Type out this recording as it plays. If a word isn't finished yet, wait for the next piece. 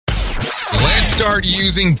Start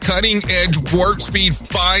using cutting-edge warp speed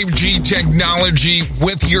 5G technology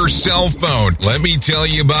with your cell phone. Let me tell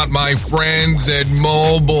you about my friends at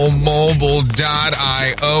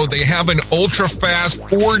mobilemobile.io. They have an ultra-fast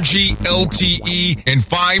 4G LTE and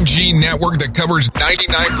 5G network that covers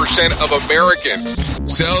 99% of Americans.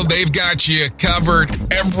 So they've got you covered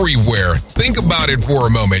everywhere. Think about it for a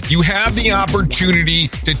moment. You have the opportunity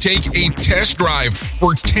to take a test drive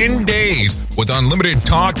for 10 days with unlimited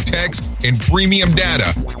talk, text, and premium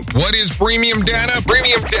data. What is premium data?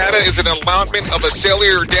 Premium data is an allotment of a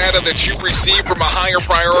cellular data that you receive from a higher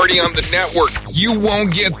priority on the network. You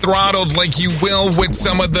won't get throttled like you will with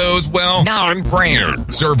some of those,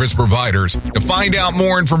 non-brand service providers. To find out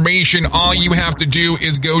more information, all you have to do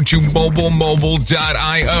is go to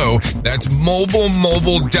mobilemobile.io. That's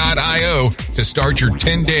mobilemobile.io to start your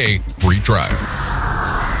 10-day free trial.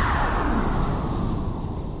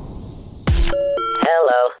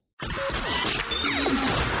 Hello.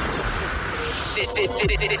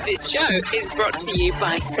 This show is brought to you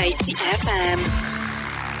by Safety FM.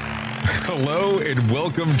 Hello and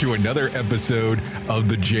welcome to another episode of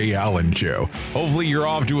The Jay Allen Show. Hopefully you're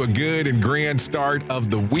off to a good and grand start of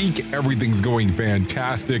the week. Everything's going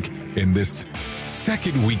fantastic in this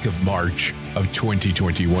second week of March of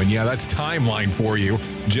 2021. Yeah, that's timeline for you,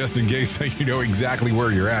 just in case you know exactly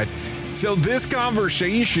where you're at. So this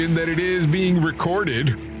conversation that it is being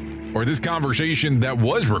recorded, or this conversation that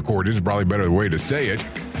was recorded is probably a better way to say it,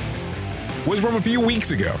 was from a few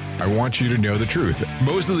weeks ago. I want you to know the truth.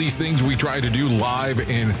 Most of these things we try to do live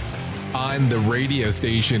and on the radio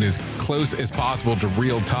station as close as possible to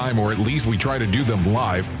real time, or at least we try to do them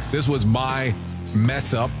live. This was my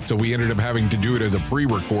mess up, so we ended up having to do it as a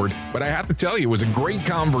pre-record. But I have to tell you, it was a great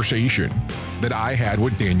conversation that I had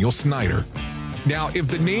with Daniel Snyder. Now, if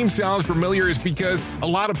the name sounds familiar, it's because a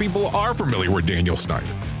lot of people are familiar with Daniel Snyder.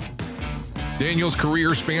 Daniel's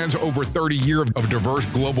career spans over 30 years of diverse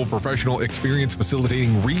global professional experience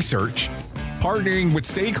facilitating research, partnering with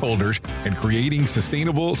stakeholders, and creating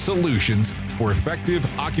sustainable solutions for effective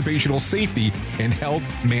occupational safety and health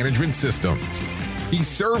management systems. He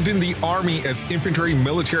served in the Army as infantry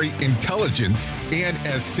military intelligence and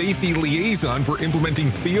as safety liaison for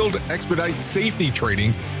implementing field expedite safety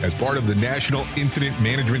training as part of the National Incident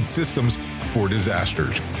Management Systems for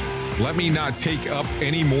Disasters. Let me not take up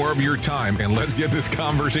any more of your time, and let's get this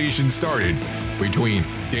conversation started between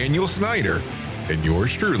Daniel Snyder and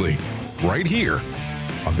yours truly, right here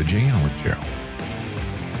on The Jay Allen Show.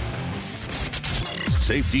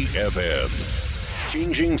 Safety FM.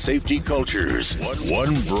 Changing safety cultures.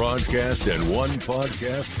 One broadcast and one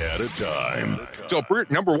podcast at a time. So,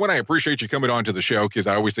 number one, I appreciate you coming on to the show because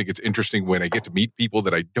I always think it's interesting when I get to meet people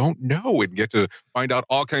that I don't know and get to find out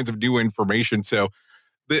all kinds of new information. So,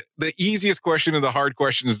 the easiest question and the hard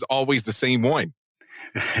question is always the same one.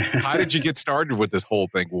 How did you get started with this whole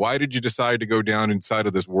thing? Why did you decide to go down inside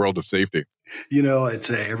of this world of safety? You know, it's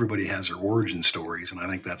everybody has their origin stories, and I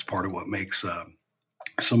think that's part of what makes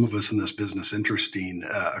some of us in this business interesting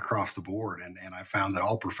across the board. And I found that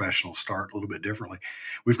all professionals start a little bit differently.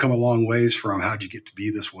 We've come a long ways from how'd you get to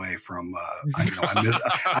be this way from,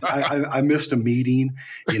 I missed a meeting,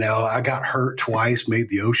 I got hurt twice, made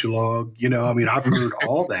the OSHA log, I've heard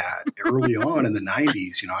all that early on in the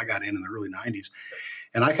 90s. I got in the early 90s,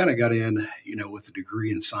 and I kind of got in, with a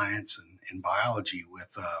degree in science and biology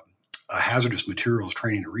with a hazardous materials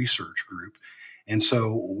training and research group. And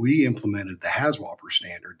so we implemented the HAZWOPER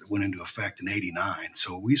standard that went into effect in '89.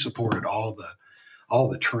 So we supported all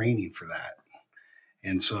the training for that.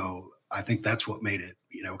 And so I think that's what made it,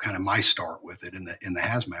 kind of my start with it in the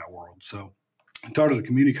hazmat world. So I started at a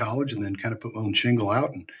community college and then kind of put my own shingle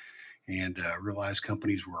out and realized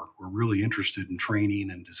companies were really interested in training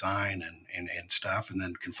and design and stuff. And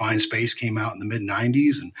then confined space came out in the mid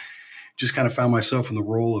 '90s, and just kind of found myself in the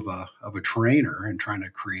role of a trainer and trying to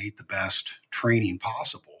create the best training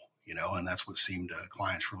possible, and that's what seemed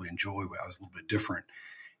clients really enjoy. I was a little bit different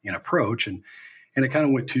in approach, and it kind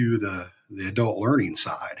of went to the adult learning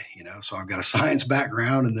side, so I've got a science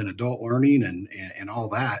background and then adult learning and all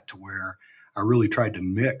that, to where I really tried to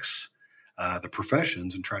mix the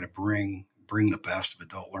professions and try to bring the best of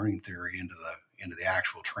adult learning theory into the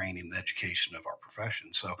actual training and education of our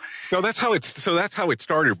profession. So that's how it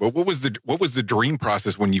started. But what was the dream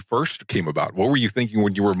process when you first came about? What were you thinking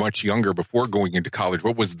when you were much younger before going into college?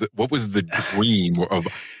 What was the dream of,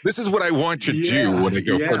 this is what I want to do when I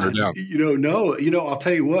go further down? I'll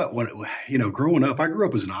tell you what, when, growing up, I grew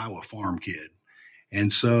up as an Iowa farm kid.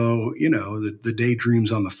 And so, the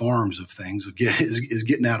daydreams on the farms of things is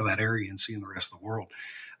getting out of that area and seeing the rest of the world.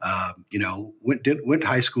 Went to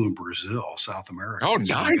high school in Brazil, South America. Oh,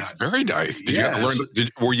 nice. Very nice. Did you have to learn,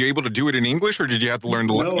 were you able to do it in English, or did you have to learn,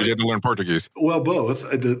 did you have to learn Portuguese? Well, both.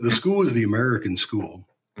 The school was the American school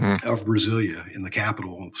of Brasilia in the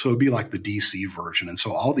capital. So it'd be like the DC version. And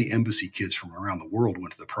so all the embassy kids from around the world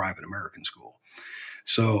went to the private American school.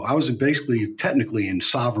 So I was basically technically in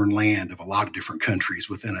sovereign land of a lot of different countries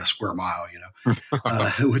within a square mile,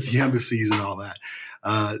 with the embassies and all that.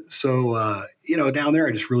 Down there,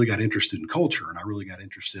 I just really got interested in culture, and I really got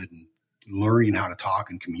interested in learning how to talk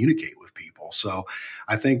and communicate with people. So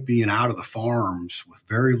I think being out of the farms with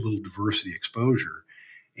very little diversity exposure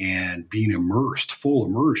and being full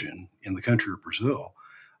immersion in the country of Brazil.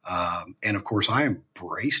 And of course, I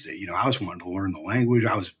embraced it. I was wanting to learn the language.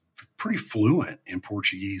 I was pretty fluent in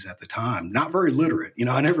Portuguese at the time, not very literate.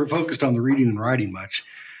 I never focused on the reading and writing much,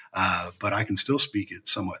 but I can still speak it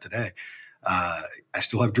somewhat today. I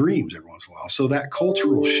still have dreams every once in a while. So that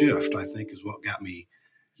cultural shift, I think, is what got me,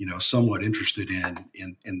 somewhat interested in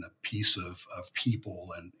the piece of people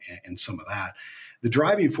and some of that. The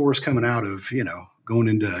driving force coming out of, going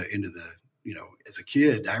into the, as a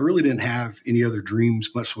kid, I really didn't have any other dreams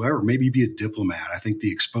whatsoever. Maybe be a diplomat. I think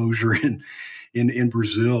the exposure in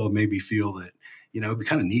Brazil made me feel that, it'd be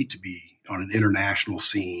kind of neat to be on an international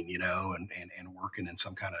scene, and working in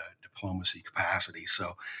some kind of diplomacy capacity.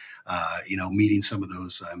 So, meeting some of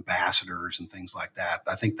those ambassadors and things like that.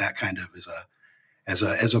 I think that kind of is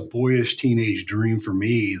as a boyish teenage dream for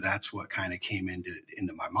me. That's what kind of came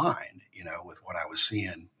into my mind, with what I was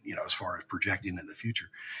seeing, as far as projecting in the future.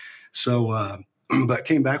 So, but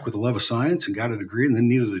came back with a love of science and got a degree, and then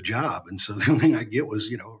needed a job. And so the only thing I get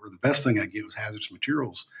was, or the best thing I get was hazardous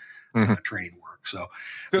materials training work. So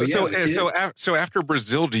after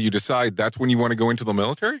Brazil, do you decide that's when you want to go into the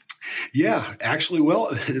military? Yeah, actually,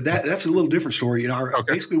 well, that's a little different story. I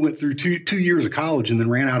basically went through two years of college and then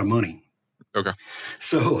ran out of money. Okay.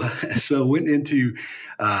 So went into,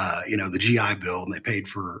 the GI Bill, and they paid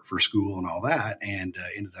for school and all that, and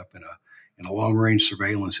ended up in a long range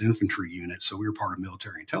surveillance infantry unit. So we were part of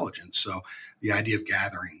military intelligence. So the idea of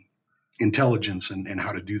gathering intelligence and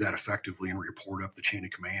how to do that effectively and report up the chain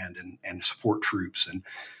of command and support troops and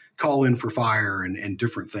call in for fire and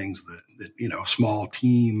different things that a small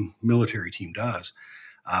military team does.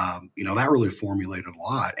 That really formulated a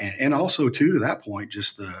lot. And also too, to that point,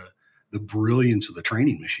 just the brilliance of the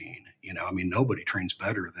training machine. Nobody trains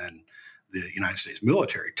better than the United States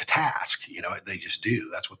military to task. They just do.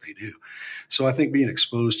 That's what they do. So I think being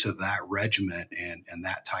exposed to that regiment and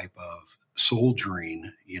that type of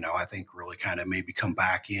soldiering, I think really kind of maybe come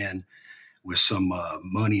back in with some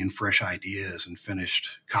money and fresh ideas, and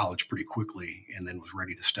finished college pretty quickly, and then was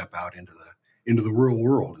ready to step out into the real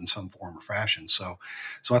world in some form or fashion. So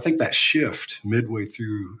I think that shift midway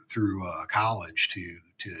through college to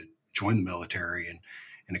join the military and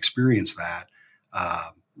experience that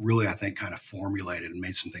really, I think, kind of formulated and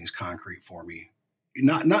made some things concrete for me.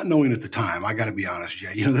 Not knowing at the time, I got to be honest,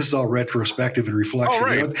 Jay, this is all retrospective and reflection. Oh,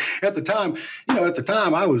 right. At the time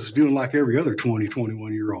I was doing like every other 20,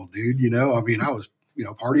 21 year old dude, I was,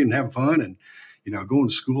 partying and having fun and, going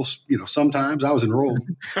to school, sometimes I was enrolled.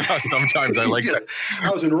 Sometimes I like that.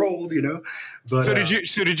 I was enrolled, but. So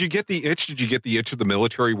did you get the itch? Did you get the itch of the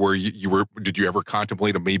military where did you ever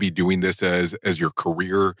contemplate maybe doing this as your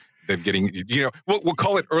career? Than getting, we'll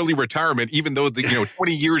call it early retirement, even though 20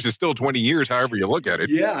 years is still 20 years, however you look at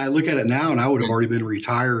it. Yeah, I look at it now, and I would have already been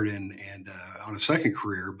retired and on a second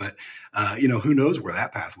career, but who knows where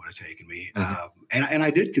that path would have taken me. And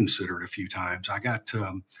I did consider it a few times. I got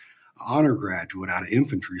honor graduate out of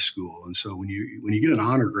infantry school, and so when you get an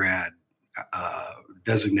honor grad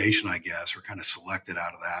designation, I guess, or kind of selected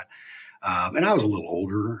out of that, and I was a little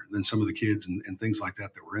older than some of the kids and things like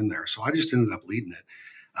that were in there, so I just ended up leading it.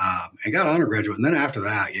 And got honor graduate. And then after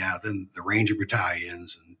that, then the Ranger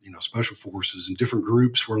battalions and, special forces and different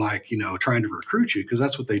groups were like, trying to recruit you, because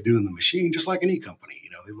that's what they do in the machine, just like any company.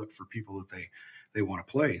 They look for people that they want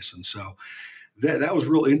to place. And so that was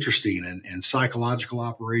real interesting. And psychological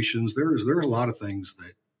operations, there's a lot of things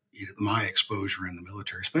that my exposure in the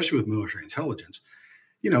military, especially with military intelligence,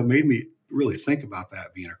 made me really think about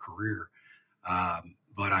that being a career.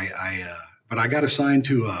 But I got assigned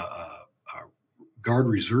to a Guard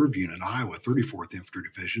Reserve unit in Iowa, 34th Infantry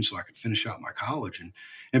Division, so I could finish out my college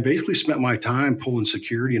and basically spent my time pulling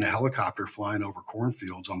security in a helicopter flying over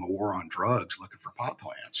cornfields on the war on drugs, looking for pot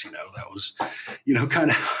plants. That was,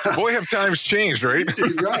 kind of. Boy, have times changed, right?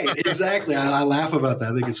 Right, exactly. I laugh about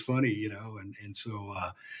that. I think it's funny, and so,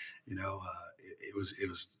 it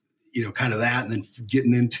was, kind of that, and then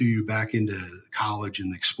getting back into college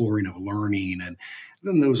and exploring of learning, and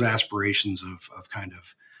then those aspirations of kind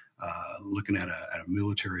of looking at a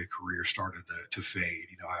military career started to fade.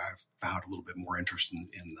 I found a little bit more interest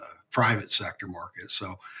in the private sector market.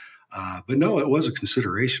 So, but no, it was a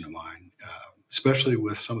consideration of mine, especially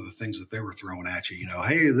with some of the things that they were throwing at you.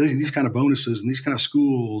 Hey, these kind of bonuses and these kind of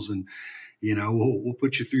schools, and we'll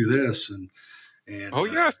put you through this and.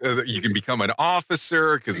 Yes, you can become an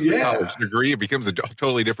officer because the college degree, it becomes a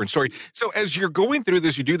totally different story. So as you're going through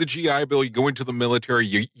this, you do the GI Bill, you go into the military,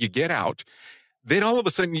 you get out. Then all of a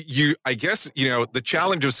sudden, the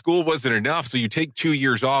challenge of school wasn't enough. So you take 2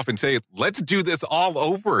 years off and say, let's do this all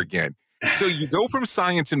over again. So you go from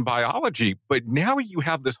science and biology, but now you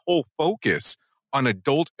have this whole focus on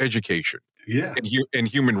adult education and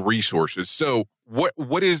human resources. So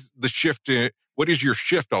what is the shift? What is your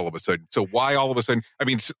shift all of a sudden? So why all of a sudden? I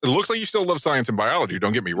mean, it looks like you still love science and biology.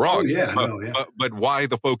 Don't get me wrong. But why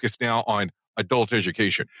the focus now on adult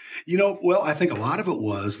education? Well, I think a lot of it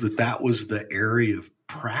was that was the area of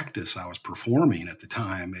practice I was performing at the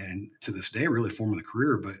time, and to this day, really forming the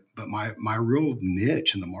career. But my real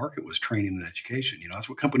niche in the market was training and education. That's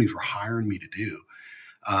what companies were hiring me to do.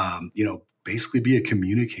 Basically be a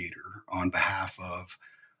communicator on behalf of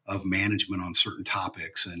management on certain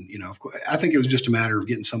topics. And, of course, I think it was just a matter of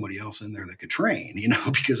getting somebody else in there that could train,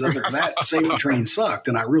 because other than that, safety training sucked.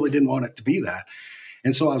 And I really didn't want it to be that.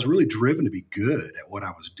 And so I was really driven to be good at what I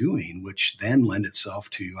was doing, which then lent itself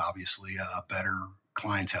to obviously a better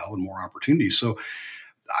clientele and more opportunities. So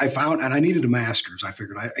I found, and I needed a master's. I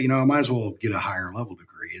figured I might as well get a higher level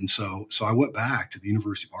degree. And so I went back to the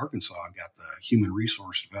University of Arkansas and got the human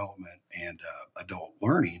resource development and adult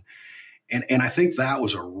learning. And I think that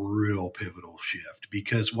was a real pivotal shift,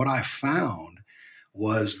 because what I found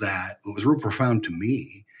was that what was real profound to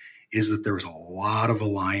me is that there was a lot of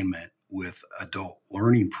alignment with adult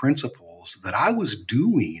learning principles that I was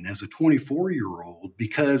doing as a 24-year-old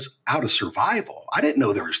because out of survival. I didn't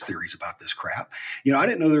know there was theories about this crap. I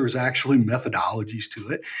didn't know there was actually methodologies to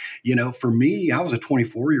it. For me, I was a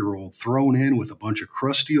 24-year-old thrown in with a bunch of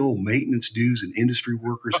crusty old maintenance dudes and industry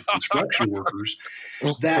workers and construction workers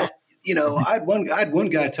that, I had one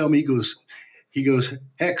guy tell me, he goes,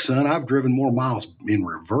 heck, son, I've driven more miles in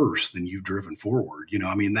reverse than you've driven forward.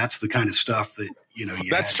 That's the kind of stuff that,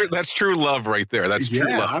 that's true. That's true love right there. That's true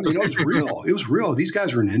love. It was real. It was real. These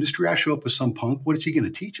guys are in industry. I show up with some punk. What is he going to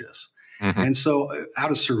teach us? Mm-hmm. And so out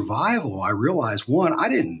of survival, I realized, one, I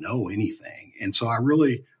didn't know anything. And so I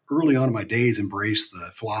really, early on in my days, embraced the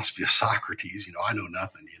philosophy of Socrates. I know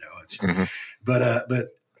nothing, but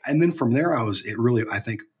and then from there, it really, I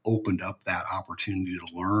think, opened up that opportunity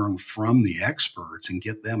to learn from the experts and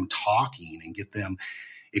get them talking and get them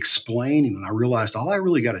explaining. And I realized all I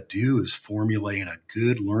really got to do is formulate a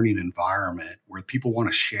good learning environment where people want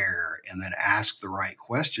to share and then ask the right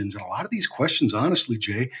questions. And a lot of these questions, honestly,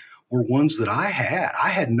 Jay, were ones that I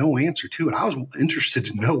had no answer to. And I was interested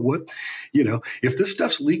to know what, if this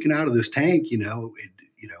stuff's leaking out of this tank,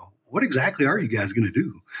 what exactly are you guys going to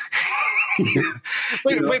do?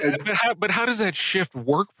 But how does that shift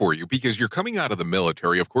work for you? Because you're coming out of the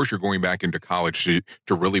military. Of course, you're going back into college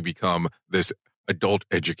to really become this adult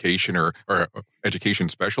education or education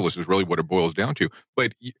specialist is really what it boils down to.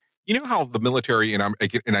 But you know how the military, and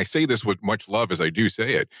I say this with much love as I do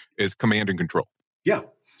say it, is command and control. Yeah.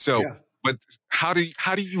 So, but how do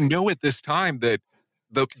you know at this time that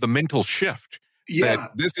the mental shift? Yeah. That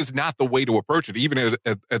this is not the way to approach it, even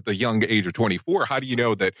at the young age of 24. How do you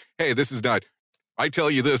know that, hey, this is not, I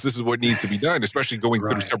tell you this is what needs to be done, especially going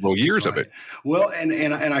through several years of it? Well, and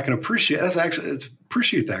I can appreciate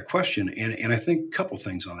that question. And I think a couple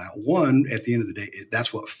things on that. One, at the end of the day,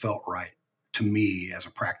 that's what felt right to me as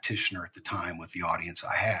a practitioner at the time with the audience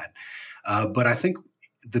I had. But I think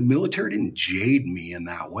the military didn't jade me in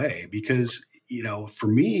that way because, for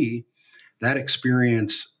me, that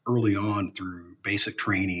experience early on through basic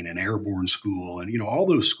training and airborne school and, all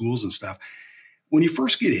those schools and stuff, when you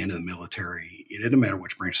first get into the military, it doesn't matter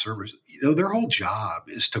which branch of service, their whole job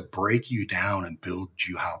is to break you down and build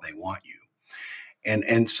you how they want you.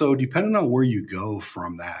 And so depending on where you go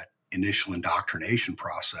from that initial indoctrination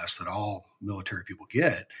process that all military people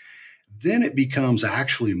get, then it becomes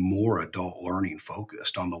actually more adult learning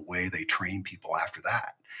focused on the way they train people after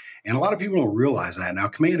that. And a lot of people don't realize that. Now,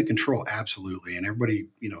 command and control, absolutely. And everybody,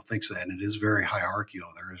 thinks that. And it is very hierarchical.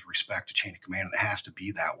 There is respect to chain of command, and it has to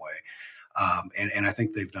be that way. And I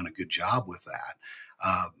think they've done a good job with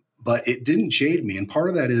that. But it didn't jade me. And part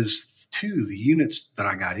of that is, too, the units that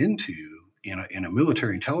I got into in a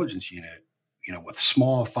military intelligence unit, with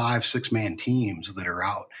small 5-6 man teams that are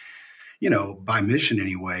out, by mission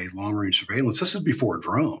anyway, long range surveillance. This is before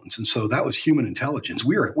drones. And so that was human intelligence.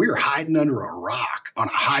 We were hiding under a rock on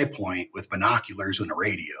a high point with binoculars and a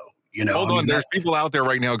radio. Hold on, there's people out there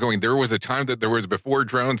right now going, there was a time that there was before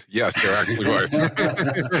drones. Yes, there actually was.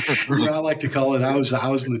 I like to call it, I was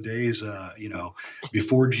in the days,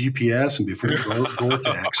 before GPS and before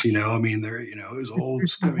Vortex, it was old.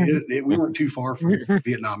 We weren't too far from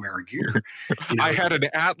Vietnam era gear. I had an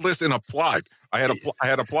atlas and a plot. I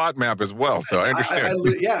had a plot map as well, so I understand.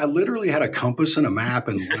 I literally had a compass and a map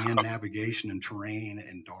and land navigation and terrain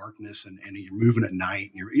and darkness and you're moving at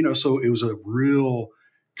night. And so it was a real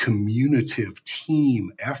communicative team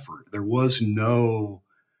effort. There was there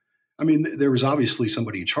was obviously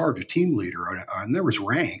somebody in charge, a team leader, and there was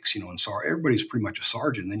ranks, and everybody's pretty much a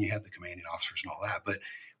sergeant. And then you had the commanding officers and all that. But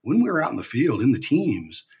when we were out in the field in the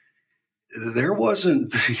teams, there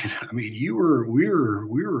wasn't, we were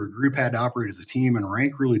a group, had to operate as a team, and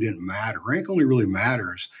rank really didn't matter. Rank only really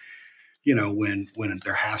matters, when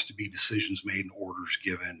there has to be decisions made and orders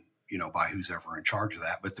given, by who's ever in charge of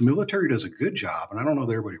that. But the military does a good job, and I don't know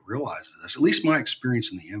that everybody realizes this, at least my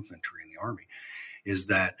experience in the infantry and the Army, is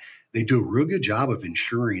that they do a real good job of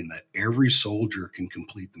ensuring that every soldier can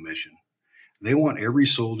complete the mission. They want every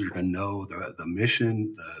soldier to know the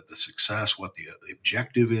mission, the success, what the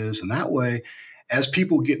objective is. And that way, as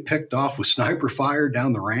people get picked off with sniper fire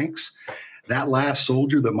down the ranks, that last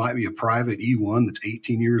soldier that might be a private E1 that's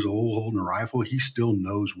 18 years old holding a rifle, he still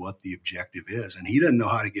knows what the objective is. And he doesn't know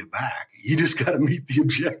how to get back. You just got to meet the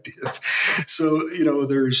objective. So,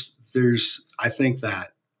 I think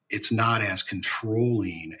that it's not as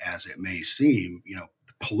controlling as it may seem. The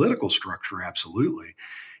political structure, absolutely.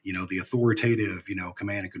 The authoritative,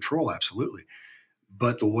 command and control, absolutely.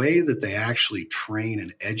 But the way that they actually train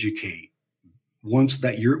and educate, once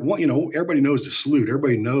that everybody knows the salute,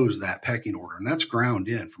 everybody knows that pecking order, and that's ground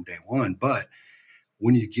in from day one. But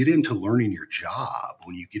when you get into learning your job,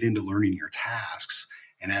 when you get into learning your tasks,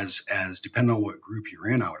 and as depending on what group you're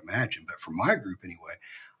in, I would imagine, but for my group anyway,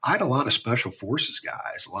 I had a lot of special forces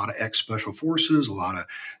guys, a lot of ex-special forces,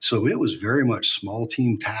 so it was very much small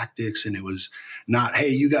team tactics. And it was not, hey,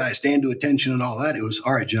 you guys stand to attention and all that. It was,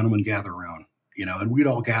 all right, gentlemen, gather around, and we'd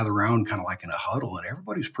all gather around kind of like in a huddle, and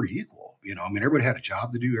everybody was pretty equal. Everybody had a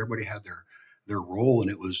job to do. Everybody had their role, and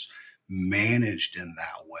it was managed in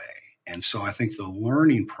that way. And so I think the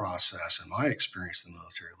learning process, in my experience in the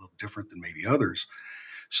military, a little different than maybe others.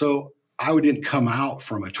 So I didn't come out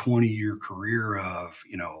from a 20-year career of,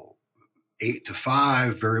 8 to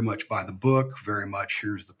 5, very much by the book, very much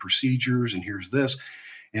here's the procedures and here's this.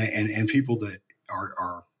 And people that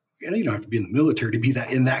are, and you don't have to be in the military to be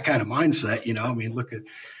that in that kind of mindset. Look at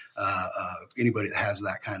anybody that has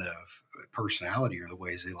that kind of personality or the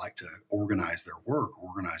ways they like to organize their work,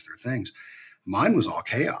 organize their things. Mine was all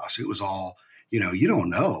chaos. It was all, you don't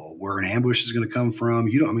know where an ambush is going to come from.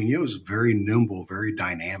 It was very nimble, very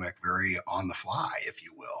dynamic, very on the fly, if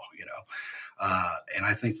you will, and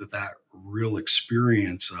I think that real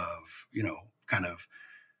experience of, kind of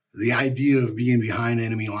the idea of being behind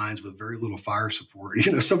enemy lines with very little fire support,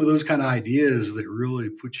 some of those kind of ideas that really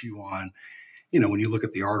put you on, when you look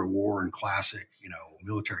at the art of war and classic,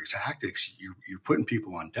 military tactics, you're putting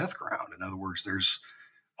people on death ground. In other words, there's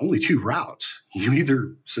only two routes. You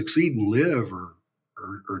either succeed and live or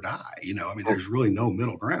die. There's really no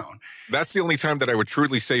middle ground. That's the only time that I would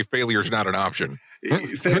truly say failure is not an option.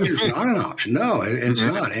 Failure is not an option. No, it's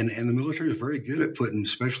not. And the military is very good at putting,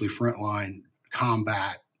 especially frontline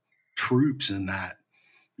combat troops in that,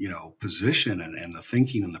 position and the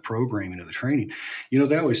thinking and the programming and the training.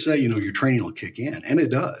 They always say, your training will kick in, and it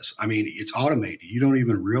does. It's automated. You don't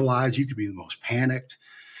even realize. You could be the most panicked,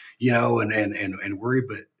 and worried,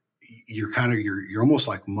 but you're almost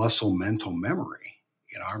like muscle mental memory.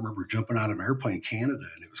 I remember jumping out of an airplane in Canada,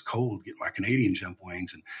 and it was cold, getting my Canadian jump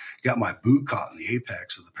wings, and got my boot caught in the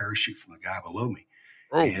apex of the parachute from the guy below me.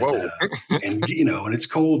 Oh, whoa. And it's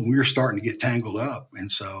cold, and we were starting to get tangled up.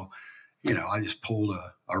 And so, I just pulled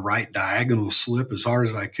a right diagonal slip as hard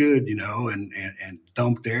as I could, and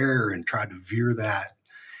dumped air and tried to veer that.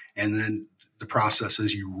 And then the process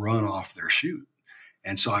is you run off their chute.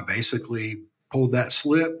 And so I basically pulled that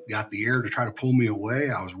slip, got the air to try to pull me away.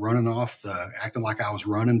 I was running off acting like I was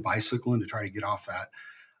running, bicycling to try to get off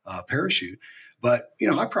that parachute. But,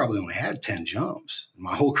 I probably only had 10 jumps in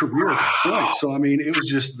my whole career at that point. So, it was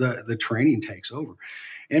just the training takes over.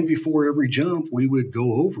 And before every jump, we would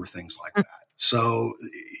go over things like that. So,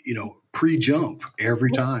 pre-jump,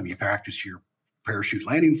 every time you practice your parachute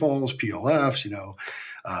landing falls, PLFs,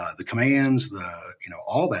 the commands,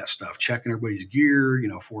 all that stuff, checking everybody's gear,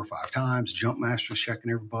 4 or 5 times, jump masters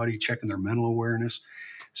checking everybody, checking their mental awareness.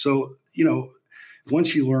 So,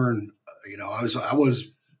 once you learn, I was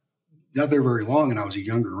not there very long, and I was a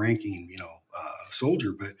younger ranking,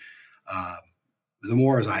 soldier, but the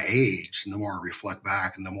more as I aged and the more I reflect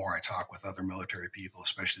back and the more I talk with other military people,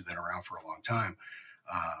 especially that been around for a long time,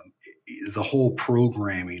 the whole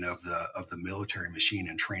programming of the military machine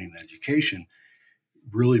and training and education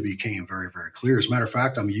really became very, very clear. As a matter of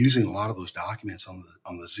fact, I'm using a lot of those documents on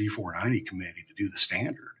the Z490 committee to do the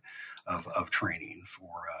standard of training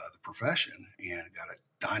for the profession, and got a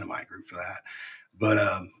dynamite group for that.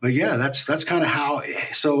 But yeah, that's kind of how.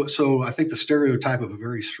 So I think the stereotype of a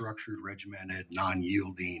very structured, regimented,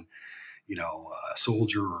 non-yielding,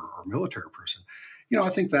 soldier or military person, I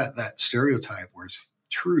think that stereotype was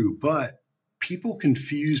true, but people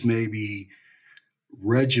confuse maybe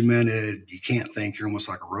regimented, you can't think, you're almost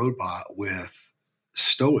like a robot, with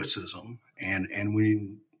stoicism. And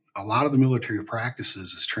when a lot of the military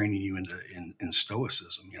practices is training you in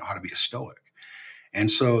stoicism, how to be a stoic. And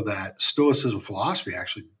so that stoicism philosophy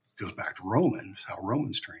actually goes back to Romans, how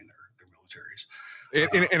Romans train their militaries.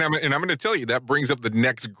 And I'm going to tell you that brings up the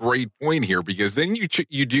next great point here, because then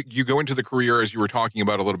you go into the career, as you were talking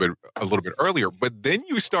about a little bit earlier, but then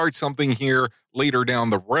you start something here later down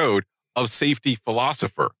the road of safety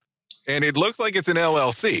philosopher, and it looks like it's an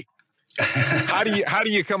LLC. How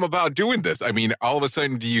do you come about doing this? I mean, all of a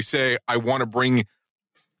sudden, do you say, I want to bring,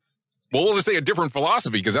 well, we'll just say a different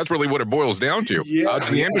philosophy, because that's really what it boils down to,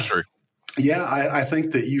 to the industry. Yeah, I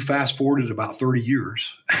think that you fast forwarded about 30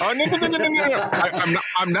 years. Oh, no.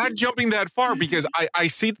 I'm not jumping that far, because I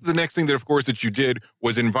see that the next thing that, of course, that you did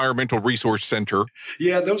was Environmental Resource Center.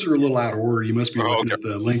 Yeah, those are a little out of order. You must be looking at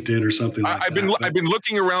the LinkedIn or something like that. I've been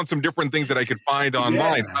looking around some different things that I could find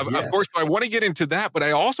online. Of course, I want to get into that, but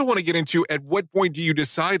I also want to get into, at what point do you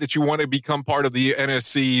decide that you want to become part of the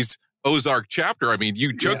NSC's Ozark chapter? I mean,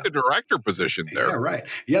 you took the director position there. Yeah, right.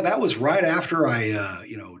 Yeah, that was right after I,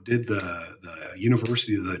 did the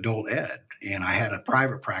University of the Adult Ed, and I had a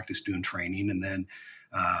private practice doing training. And then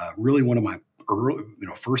really one of my early,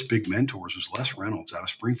 first big mentors was Les Reynolds out of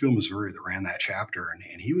Springfield, Missouri, that ran that chapter.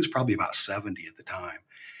 And he was probably about 70 at the time,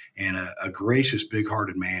 and a gracious,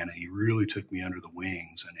 big-hearted man. And he really took me under the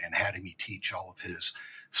wings and had me teach all of his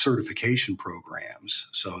certification programs.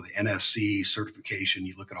 So the NSC certification,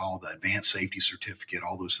 you look at all the advanced safety certificate,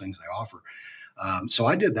 all those things they offer. So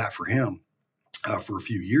I did that for him for a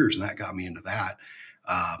few years, and that got me into that.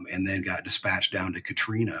 And then got dispatched down to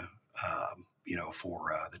Katrina,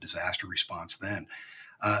 for the disaster response then.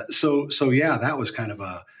 So yeah, that was kind of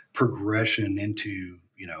a progression into,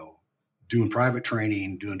 doing private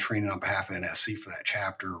training, doing training on behalf of NSC for that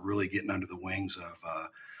chapter, really getting under the wings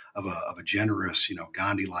of a generous,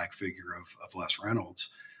 Gandhi-like figure of Les Reynolds,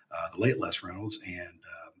 the late Les Reynolds.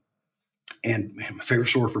 And my favorite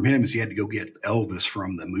story from him is he had to go get Elvis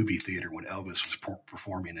from the movie theater when Elvis was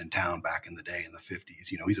performing in town back in the day in the 50s.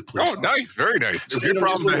 He's a police officer. Nice. Very nice. So, good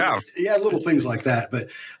problem to have. Yeah, little things like that. But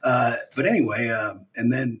anyway,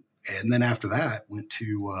 and then after that, went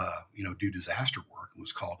to, do disaster work, and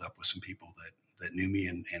was called up with some people that knew me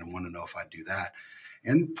and wanted to know if I'd do that.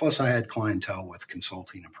 And plus I had clientele with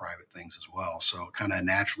consulting and private things as well. So it kind of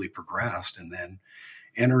naturally progressed, and then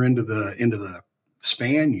enter into the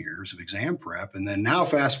span years of exam prep. And then now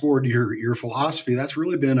fast forward to your philosophy, that's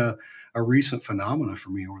really been a recent phenomenon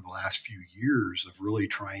for me over the last few years of really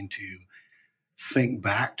trying to think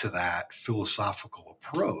back to that philosophical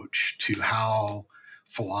approach to how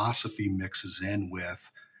philosophy mixes in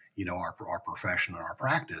with, our profession and our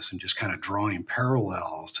practice, and just kind of drawing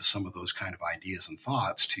parallels to some of those kind of ideas and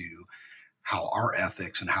thoughts to how our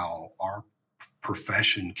ethics and how our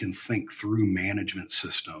profession can think through management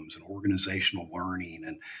systems and organizational learning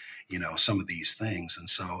and, some of these things. And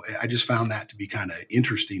so I just found that to be kind of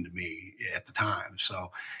interesting to me at the time.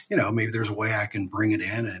 So, maybe there's a way I can bring it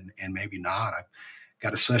in and maybe not. I've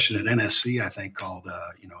got a session at NSC, I think, called,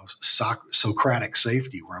 Socratic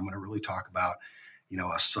Safety, where I'm going to really talk about,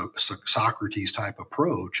 a Socrates type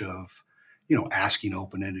approach of, asking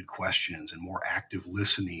open-ended questions and more active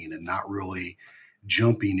listening, and not really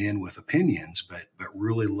jumping in with opinions, but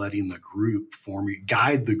really letting the group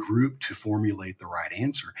guide the group to formulate the right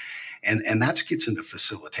answer. And that gets into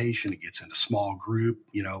facilitation. It gets into small group,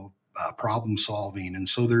 problem solving. And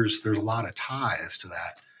so there's a lot of ties to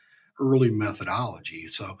that early methodology.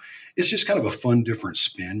 So it's just kind of a fun, different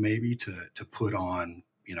spin maybe to put on,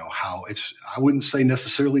 how I wouldn't say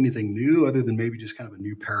necessarily anything new, other than maybe just kind of a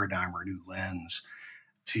new paradigm or a new lens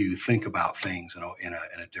to think about things in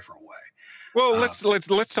a different way. Well,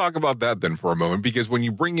 let's talk about that then for a moment, because when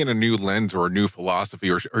you bring in a new lens or a new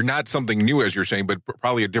philosophy, or not something new, as you're saying, but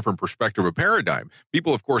probably a different perspective, a paradigm,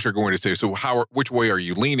 people, of course, are going to say, so which way are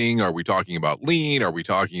you leaning? Are we talking about lean? Are we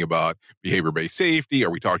talking about behavior-based safety?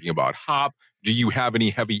 Are we talking about HOP? Do you have any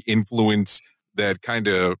heavy influence that kind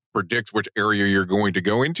of predicts which area you're going to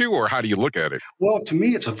go into, or how do you look at it? Well, to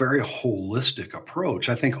me, it's a very holistic approach.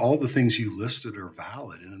 I think all the things you listed are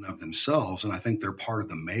valid in and of themselves, and I think they're part of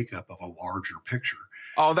the makeup of a larger picture.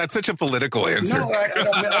 Oh, that's such a political answer. No, I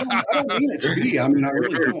don't mean it to be. I mean, I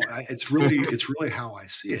really don't. It's really how I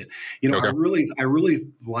see it. Okay. I really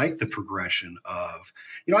like the progression of,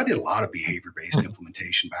 I did a lot of behavior-based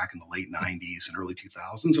implementation back in the late 90s and early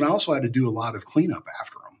 2000s, and I also had to do a lot of cleanup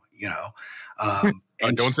after them.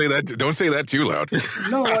 And don't say that too loud.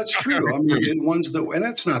 No, that's true. I mean, and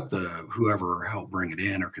that's not whoever helped bring it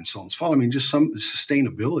in or consultants fault. I mean, just some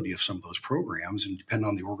sustainability of some of those programs, and depending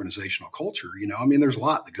on the organizational culture, there's a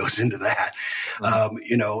lot that goes into that.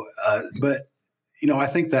 But I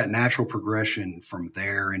think that natural progression from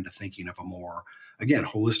there into thinking of a more, again,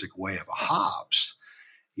 holistic way of a HOPS,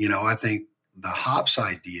 I think the HOPS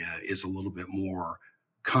idea is a little bit more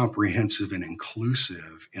comprehensive and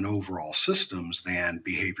inclusive in overall systems than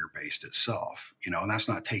behavior-based itself, and that's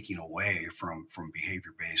not taking away from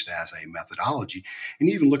behavior-based as a methodology. And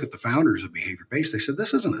you even look at the founders of behavior-based, they said,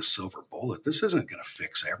 this isn't a silver bullet. This isn't going to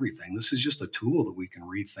fix everything. This is just a tool that we can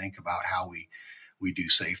rethink about how we do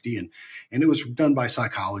safety. And it was done by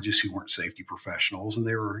psychologists who weren't safety professionals. And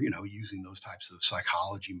they were, using those types of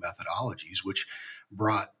psychology methodologies, which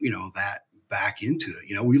brought, that back into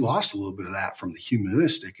it. We lost a little bit of that from the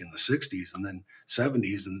humanistic in the 60s and then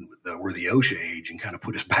 70s, and were the OSHA age, and kind of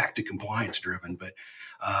put us back to compliance driven. But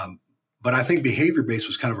I think behavior-based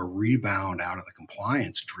was kind of a rebound out of the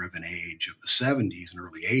compliance-driven age of the 70s and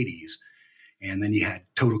early 80s. And then you had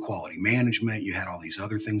total quality management. You had all these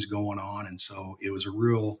other things going on. And so it was a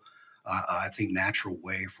real, I think, natural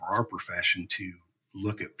way for our profession to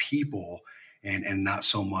look at people and not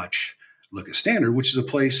so much look at standard, which is a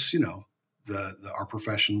place, our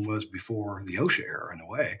profession was before the OSHA era in a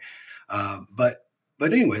way.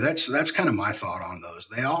 But anyway, that's kind of my thought on those.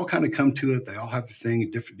 They all kind of come to it. They all have the thing.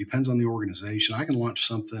 It depends on the organization. I can launch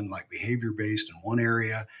something like behavior-based in one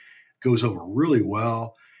area, goes over really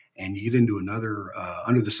well, and you get into another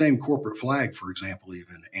under the same corporate flag, for example,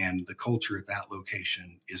 even, and the culture at that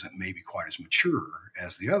location isn't maybe quite as mature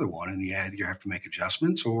as the other one. And you either have to make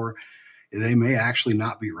adjustments, or they may actually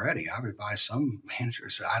not be ready. I've advised some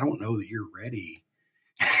managers, I don't know that you're ready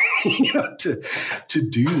to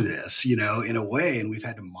do this, in a way. And we've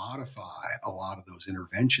had to modify a lot of those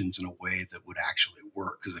interventions in a way that would actually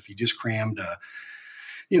work. Because if you just crammed a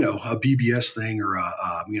BBS thing or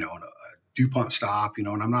a DuPont stop, and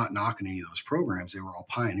I'm not knocking any of those programs, they were all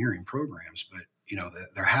pioneering programs, but,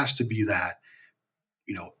 there has to be that,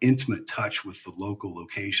 intimate touch with the local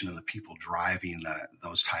location and the people driving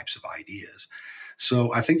those types of ideas.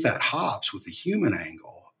 So I think that HOPS with the human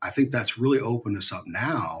angle, I think that's really opened us up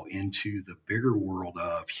now into the bigger world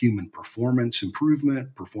of human performance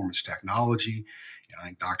improvement, performance technology. I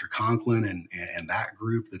think Dr. Conklin and that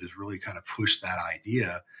group that has really kind of pushed that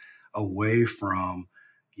idea away from,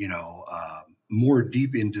 more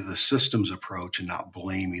deep into the systems approach and not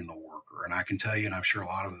blaming the worker. And I can tell you, and I'm sure a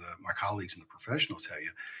lot of my colleagues in the profession will tell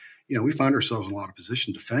you, we find ourselves in a lot of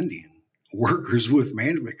position defending workers with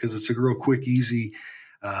management because it's a real quick, easy,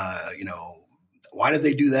 why did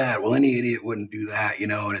they do that? Well, any idiot wouldn't do that,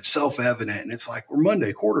 and it's self-evident. And it's like, we're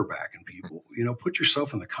Monday quarterbacking people, put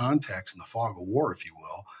yourself in the context and the fog of war, if you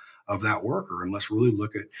will, of that worker. And let's really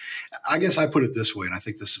look at, I guess I put it this way, and I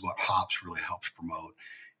think this is what HOPS really helps promote,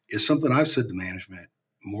 is something I've said to management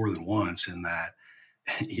more than once, in that,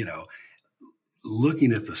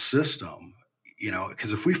 looking at the system,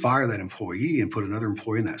 because if we fire that employee and put another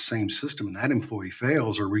employee in that same system and that employee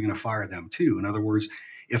fails, are we going to fire them too? In other words,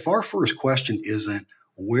 if our first question isn't,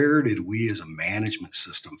 where did we as a management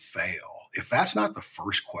system fail? If that's not the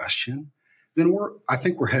first question, then I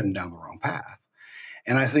think we're heading down the wrong path.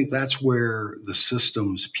 And I think that's where the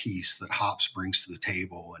systems piece that HOPS brings to the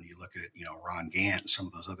table, and you look at, Ron Gant and some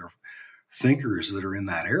of those other thinkers that are in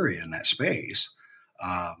that area, in that space,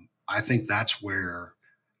 I think that's where,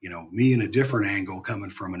 me in a different angle, coming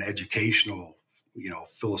from an educational,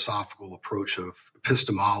 philosophical approach of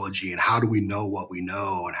epistemology and how do we know what we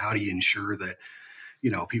know and how do you ensure that,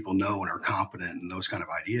 people know and are competent and those kind of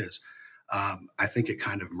ideas. I think it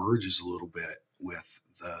kind of merges a little bit with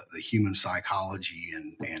the human psychology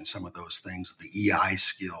and some of those things, the EI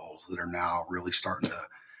skills that are now really starting to,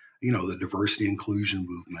 the diversity inclusion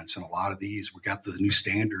movements, and a lot of these, we got the new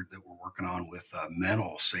standard that we're working on with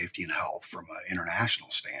mental safety and health from an international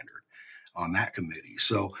standard on that committee.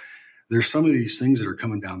 So there's some of these things that are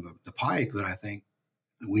coming down the pike that I think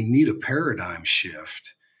we need a paradigm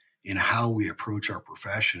shift in how we approach our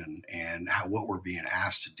profession and what we're being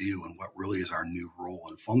asked to do and what really is our new role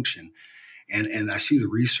and function. And I see the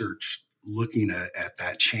research looking at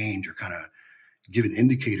that change or kind of giving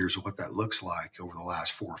indicators of what that looks like over the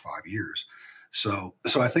last 4 or 5 years. So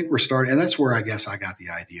I think we're starting, and that's where I guess I got the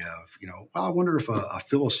idea of, I wonder if a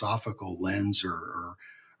philosophical lens or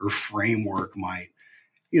framework might,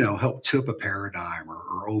 help tip a paradigm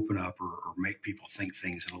or open up or make people think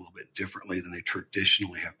things in a little bit differently than they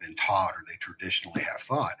traditionally have been taught or they traditionally have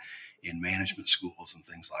thought in management schools and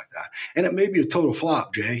things like that. And it may be a total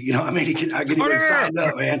flop, Jay. I get everybody signed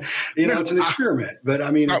up, man. It's an experiment, but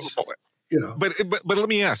I mean, it's, But let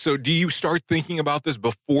me ask, so do you start thinking about this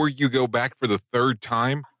before you go back for the third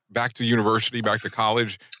time, back to university, back to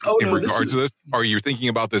college in regards to this? Or are you thinking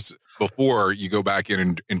about this before you go back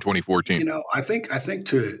in 2014? I think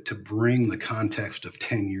to bring the context of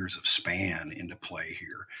 10 years of span into play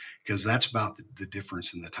here, because that's about the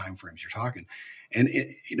difference in the timeframes you're talking. And,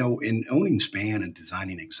 in owning span and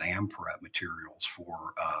designing exam prep materials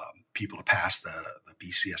for people to pass the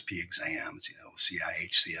BCSP exams, the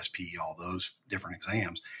CIH, CSP, all those different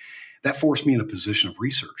exams, that forced me in a position of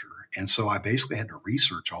researcher. And so I basically had to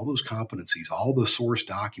research all those competencies, all the source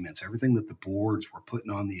documents, everything that the boards were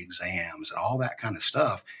putting on the exams and all that kind of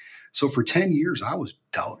stuff. So for 10 years, I was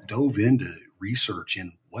dove into research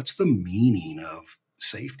in what's the meaning of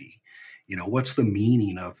safety? What's the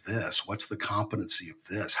meaning of this? What's the competency of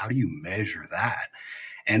this? How do you measure that?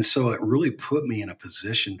 And so it really put me in a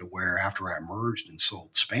position to where after I emerged and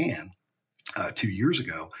sold Span 2 years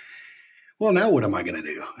ago, well, now what am I going to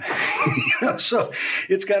do? So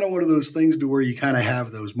it's kind of one of those things to where you kind of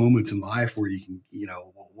have those moments in life where you can,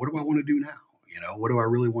 well, what do I want to do now? What do I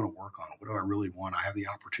really want to work on? What do I really want? I have the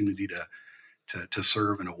opportunity to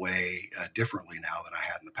serve in a way differently now than I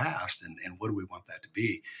had in the past. And what do we want that to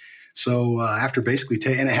be? So after basically,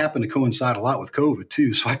 and it happened to coincide a lot with COVID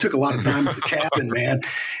too. So I took a lot of time at the cabin, man,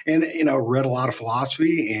 and, read a lot of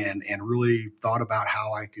philosophy and really thought about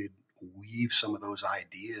how I could weave some of those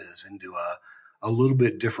ideas into a little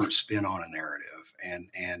bit different spin on a narrative. And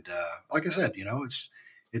like I said,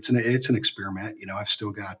 it's an experiment. I've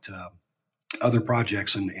still got other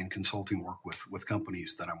projects and consulting work with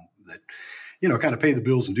companies that kind of pay the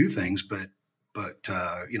bills and do things. But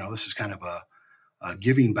this is kind of a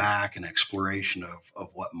giving back and exploration of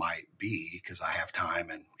what might be, because I have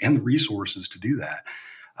time and the resources to do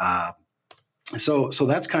that. So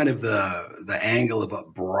that's kind of the angle of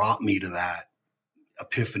what brought me to that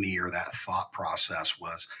epiphany or that thought process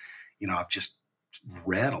was, I've just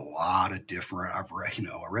read a lot of different, I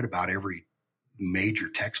read about every major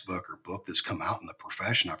textbook or book that's come out in the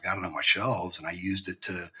profession. I've got it on my shelves, and I used it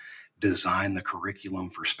to design the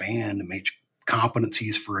curriculum for Span to make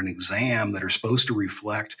competencies for an exam that are supposed to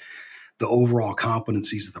reflect the overall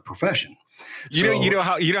competencies of the profession. You know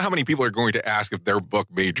how many people are going to ask if their book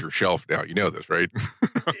made your shelf now? You know this, right?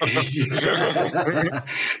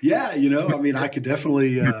 Yeah, I could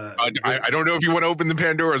definitely. I don't know if you want to open the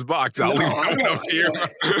Pandora's box. I'll leave that up to you.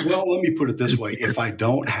 Well, let me put it this way: if I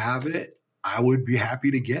don't have it, I would be happy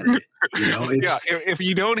to get it. If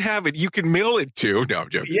you don't have it, you can mail it to. No, I'm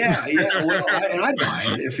joking. Yeah. Well, I'd buy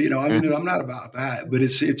it if I'm not about that, but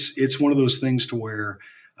it's one of those things to where,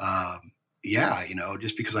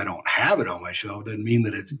 just because I don't have it on my shelf doesn't mean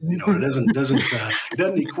that it's, it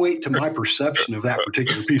doesn't equate to my perception of that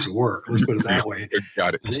particular piece of work. Let's put it that way.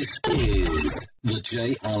 Got it. This is the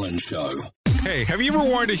Jay Allen Show. Hey, have you ever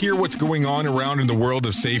wanted to hear what's going on around in the world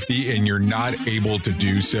of safety and you're not able to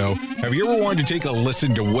do so? Have you ever wanted to take a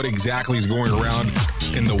listen to what exactly is going around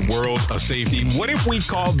in the world of safety? What if we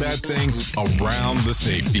called that thing Around the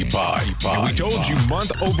Safety Pod? And we told you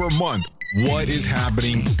month over month what is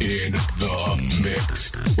happening in the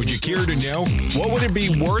mix. Would you care to know? What would it be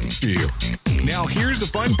worth to you? Now, here's the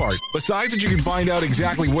fun part. Besides that you can find out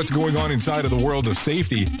exactly what's going on inside of the world of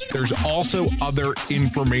safety, there's also other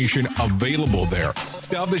information available there.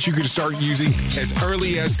 Stuff that you can start using as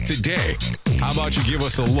early as today. How about you give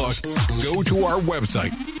us a look? Go to our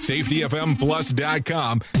website,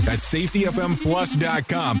 safetyfmplus.com. That's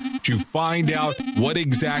safetyfmplus.com to find out what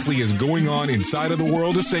exactly is going on inside of the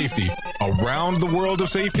world of safety, around the world of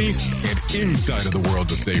safety, and inside of the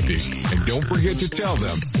world of safety. And don't forget to tell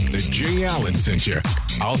them that Jay Allen sent you.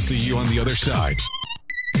 I'll see you on the other side.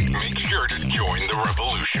 Make sure to join the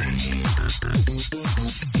revolution.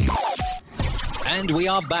 And we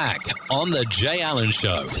are back on the Jay Allen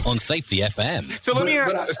Show on Safety FM. So let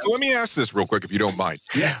me ask this real quick, if you don't mind.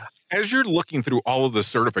 Yeah. as you're looking through all of the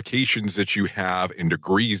certifications that you have and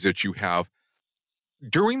degrees that you have,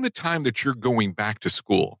 during the time that you're going back to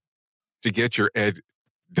school to get your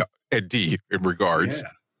Ed.D. in regards,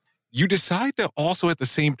 you decide to also at the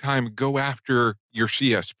same time go after your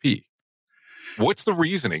CSP. What's the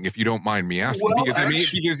reasoning, if you don't mind me asking? Well,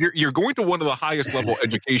 because you're going to one of the highest level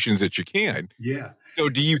educations that you can. Yeah. So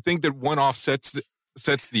do you think that one offsets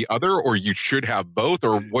the other, or you should have both,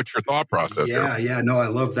 or what's your thought process? Yeah. No, I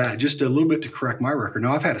love that. Just a little bit to correct my record.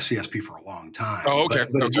 No, I've had a CSP for a long time. Oh, okay.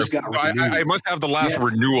 But it just got renewed. I must have the last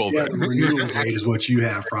renewal. Yeah, then. the renewal date is what you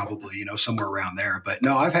have probably, somewhere around there. But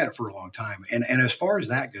no, I've had it for a long time. And as far as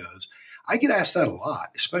that goes, I get asked that a lot,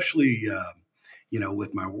 especially,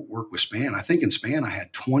 with my work with SPAN. I think in SPAN, I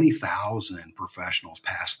had 20,000 professionals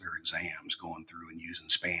pass their exams going through and using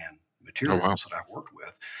SPAN materials that I've worked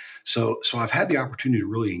with. So I've had the opportunity to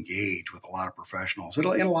really engage with a lot of professionals in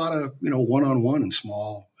a lot of, one-on-one and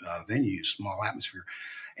small venues, small atmosphere.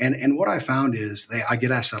 And what I found is I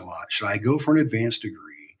get asked that a lot. Should I go for an advanced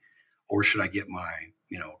degree or should I get my,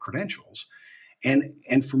 credentials?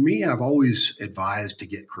 And for me, I've always advised to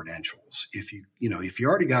get credentials. If you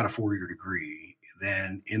already got a 4-year degree,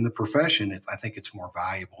 then in the profession, I think it's more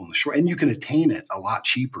valuable in the short, and you can attain it a lot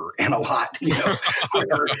cheaper and a lot,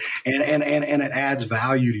 quicker, and it adds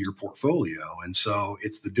value to your portfolio. And so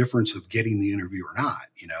it's the difference of getting the interview or not,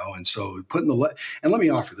 and so putting and let me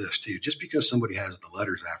offer this too, just because somebody has the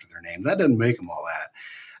letters after their name, that doesn't make them all that.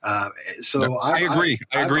 I agree.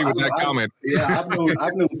 I agree with that comment.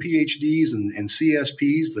 I've known PhDs and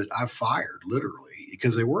CSPs that I've fired literally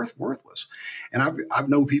because they were worthless. And I've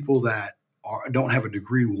known people that don't have a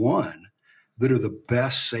degree one that are the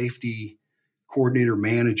best safety coordinator,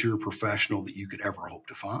 manager, professional that you could ever hope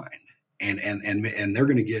to find. And they're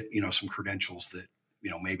going to get, some credentials that,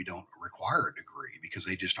 maybe don't require a degree because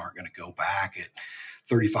they just aren't going to go back at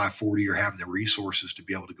 35, 40 or have the resources to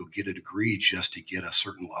be able to go get a degree just to get a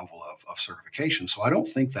certain level of certification. So I don't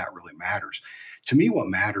think that really matters. To me, what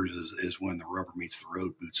matters is when the rubber meets the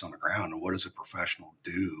road, boots on the ground, and what does a professional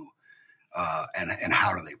do? And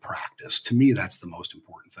how do they practice? To me, that's the most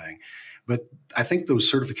important thing. But I think those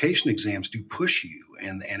certification exams do push you,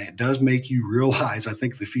 and it does make you realize, I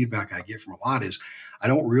think the feedback I get from a lot is, I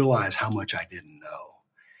don't realize how much I didn't know.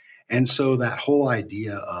 And so that whole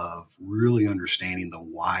idea of really understanding the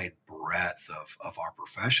wide breadth of our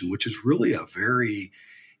profession, which is really a very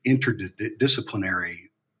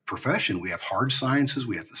interdisciplinary profession. We have hard sciences,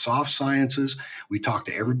 we have the soft sciences, we talk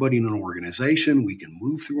to everybody in an organization, we can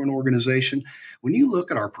move through an organization. When you look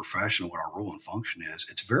at our profession, what our role and function is,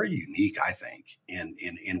 it's very unique, I think,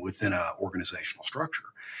 in within an organizational structure.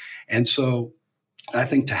 And so I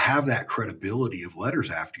think to have that credibility of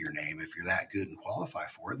letters after your name, if you're that good and qualify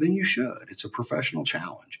for it, then you should. It's a professional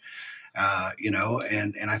challenge.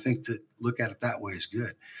 And I think to look at it that way is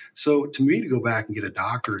good. So to me, to go back and get a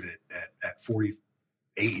doctorate at 48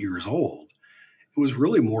 years old, it was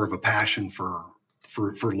really more of a passion for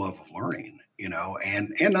love of learning,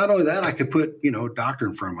 and not only that, I could put, doctor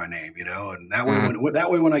in front of my name, and that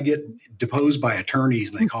way, when I get deposed by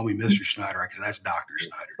attorneys and they call me Mr. Snyder, because that's Dr.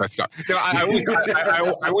 Snyder. That's not. No, I always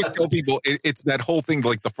tell people it's that whole thing.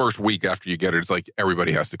 Like the first week after you get it, it's like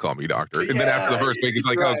everybody has to call me doctor, and then after the first week, it's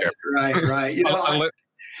like okay, right.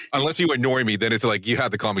 Unless you annoy me, then it's like you have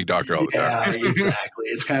to call me doctor all the time. Yeah, exactly.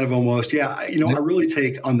 It's kind of almost, I really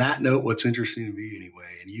take, on that note, what's interesting to me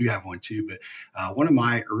anyway, and you have one too, but one of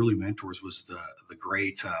my early mentors was the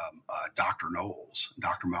great Dr. Knowles,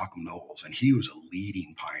 Dr. Malcolm Knowles, and he was a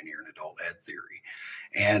leading pioneer in adult ed theory.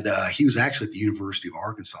 And he was actually at the University of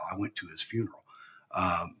Arkansas. I went to his funeral.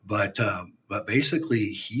 But basically,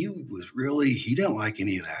 he didn't like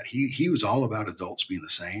any of that. He was all about adults being the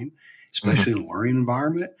same, especially in a learning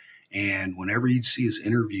environment. And whenever you'd see his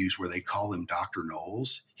interviews where they call him Dr.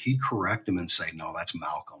 Knowles, he'd correct him and say, no, that's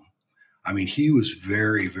Malcolm. I mean, he was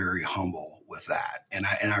very, very humble with that. And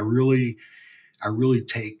I really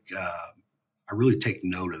take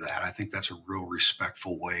note of that. I think that's a real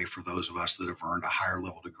respectful way for those of us that have earned a higher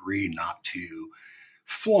level degree not to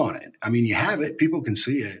flaunt it. I mean, you have it, people can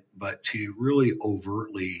see it, but to really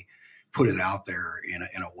overtly put it out there in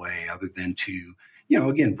a way other than to,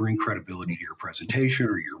 again, bring credibility to your presentation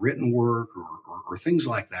or your written work or things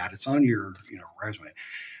like that. It's on your, resume.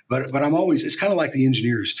 But I'm always, it's kind of like the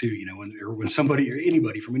engineers too, when somebody or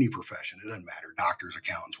anybody from any profession, it doesn't matter, doctors,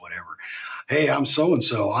 accountants, whatever. Hey, I'm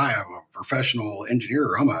so-and-so, I am a professional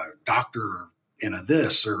engineer. I'm a doctor in a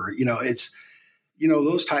this, or, it's,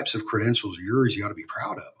 those types of credentials are yours. You ought to be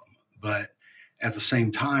proud of them. But at the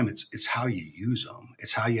same time, it's how you use them.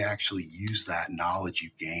 It's how you actually use that knowledge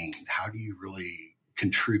you've gained. How do you really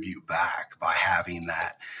contribute back by having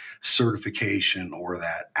certification or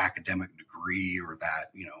that academic degree or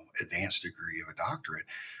that, advanced degree of a doctorate.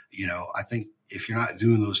 I think if you're not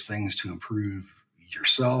doing those things to improve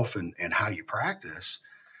yourself and how you practice,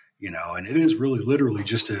 and it is really literally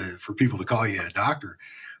just for people to call you a doctor,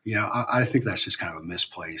 I think that's just kind of a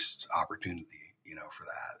misplaced opportunity, for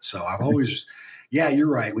that. So I've always, yeah, you're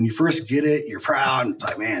right. When you first get it, you're proud and it's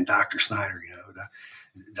like, man, Dr. Snyder,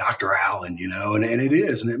 Dr. Allen, and it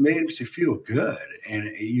is, and it makes you feel good. And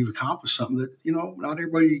you've accomplished something that, not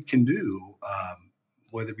everybody can do,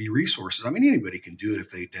 whether it be resources. I mean, anybody can do it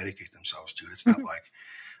if they dedicate themselves to it. It's not like,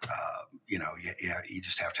 you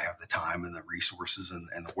just have to have the time and the resources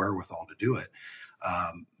and the wherewithal to do it.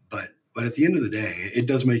 But at the end of the day, it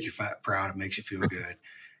does make you proud. It makes you feel good.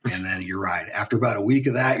 And then you're right. After about a week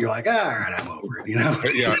of that, you're like, all right, I'm over it,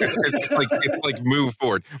 Yeah, it's like move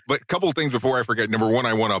forward. But a couple of things before I forget. Number one,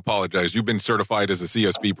 I want to apologize. You've been certified as a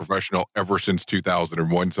CSP professional ever since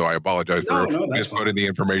 2001, so I apologize for misquoting the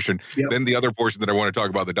information. Yep. Then the other portion that I want to talk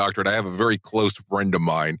about, the doctorate, I have a very close friend of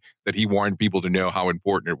mine that he wanted people to know how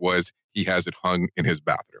important it was. He has it hung in his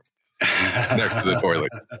bathroom. Next to the toilet.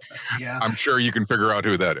 Yeah. I'm sure you can figure out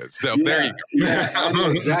who that is. So there you go. Yeah, I know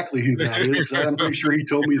exactly who that is. I'm pretty sure he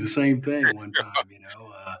told me the same thing one time,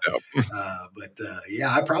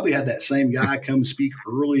 I probably had that same guy come speak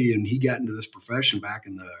early, and he got into this profession back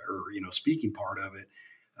in speaking part of it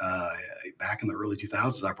back in the early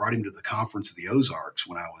 2000s. I brought him to the conference of the Ozarks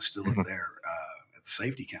when I was still there at the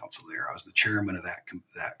Safety Council there. I was the chairman of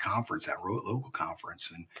that conference, that local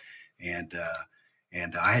conference.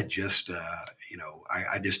 And I had just,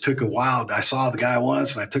 I just took a wild. I saw the guy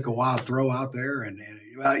once, and I took a wild throw out there, and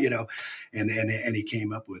he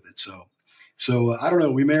came up with it. So I don't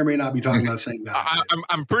know. We may or may not be talking about the same guy.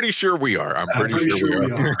 I'm pretty sure we are. I'm pretty sure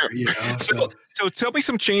we are. So tell me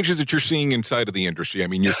some changes that you're seeing inside of the industry. I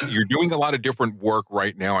mean, you're doing a lot of different work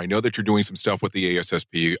right now. I know that you're doing some stuff with the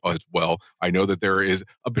ASSP as well. I know that there is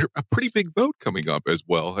a pretty big vote coming up as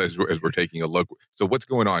well as we're taking a look. So what's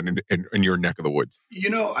going on in your neck of the woods?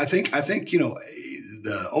 I think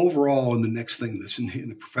the overall and the next thing that's in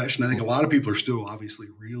the profession, I think a lot of people are still obviously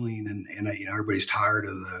reeling, and everybody's tired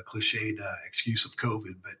of the cliched excuse of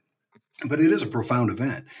COVID, but it is a profound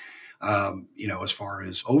event. As far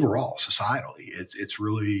as overall societally, it's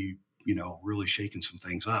really, really shaking some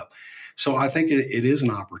things up. So I think it is an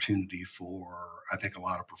opportunity for, I think, a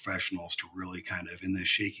lot of professionals to really kind of in this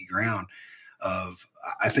shaky ground of,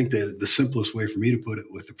 I think the simplest way for me to put it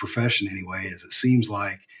with the profession anyway, is it seems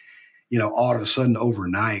like, all of a sudden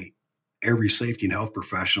overnight, every safety and health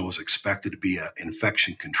professional was expected to be an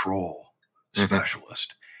infection control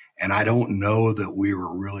specialist. And I don't know that we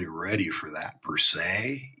were really ready for that per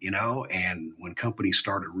se, and when companies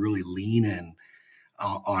started really leaning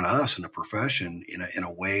on us in the profession in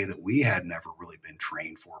a way that we had never really been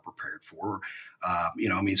trained for, prepared for,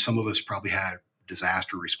 some of us probably had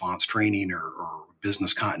disaster response training or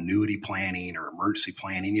business continuity planning or emergency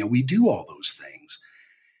planning. We do all those things.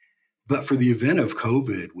 But for the event of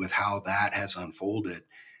COVID, with how that has unfolded,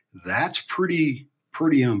 that's pretty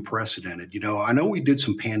unprecedented. I know we did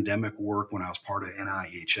some pandemic work when I was part of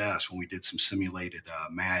NIHS, when we did some simulated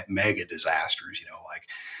mega disasters, like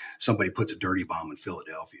somebody puts a dirty bomb in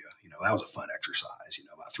Philadelphia. That was a fun exercise,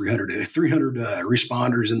 about 300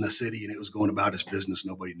 responders in the city, and it was going about its business.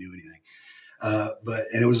 Nobody knew anything.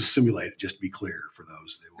 And it was simulated, just to be clear for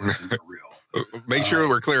those that wasn't real. Make sure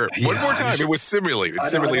we're clear. One more time. It was simulated.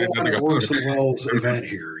 Simulated. I don't want to Orson Welles event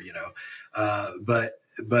here, but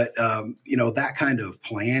that kind of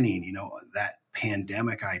planning, that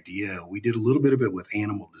pandemic idea, we did a little bit of it with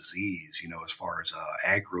animal disease, as far as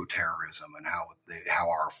agro-terrorism and how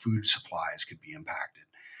our food supplies could be impacted.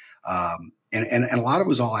 And a lot of it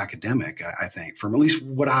was all academic, I think, from at least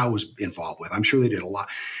what I was involved with. I'm sure they did a lot.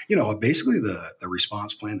 Basically the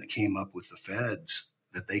response plan that came up with the feds,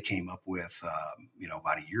 that they came up with,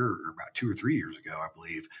 about a year or about 2 or 3 years ago, I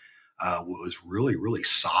believe, was really, really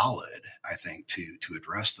solid, I think, to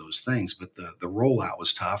address those things. But the rollout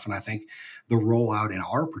was tough. And I think the rollout in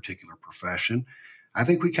our particular profession, I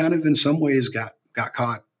think we kind of in some ways got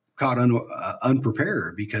caught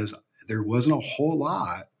unprepared, because there wasn't a whole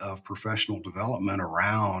lot of professional development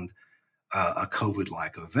around a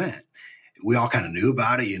COVID-like event. We all kind of knew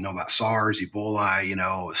about it, about SARS,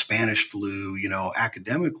 Ebola, Spanish flu,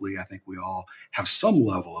 academically, I think we all have some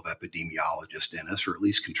level of epidemiologist in us, or at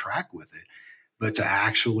least can track with it. But to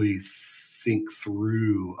actually think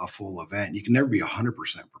through a full event, you can never be 100%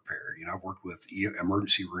 prepared. I've worked with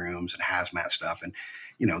emergency rooms and hazmat stuff, and,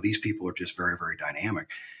 these people are just very, very dynamic.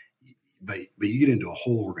 but you get into a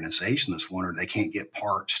whole organization that's wondering they can't get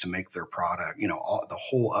parts to make their product, the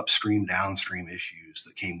whole upstream, downstream issues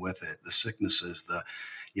that came with it, the sicknesses, the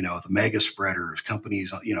mega spreaders,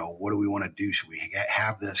 companies, what do we want to do? Should we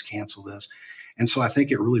have this, cancel this? And so I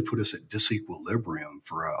think it really put us at disequilibrium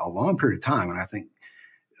for a long period of time. And I think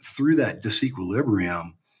through that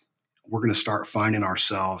disequilibrium, we're going to start finding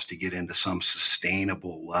ourselves to get into some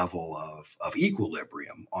sustainable level of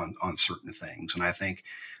equilibrium on certain things. And I think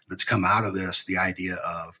that's come out of this, the idea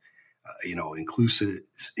of,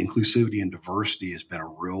 inclusivity and diversity has been a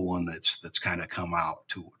real one that's kind of come out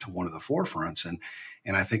to one of the forefronts.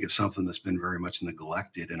 And I think it's something that's been very much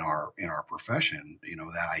neglected in our profession,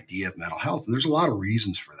 that idea of mental health. And there's a lot of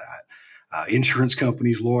reasons for that. Insurance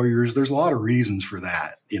companies, lawyers, there's a lot of reasons for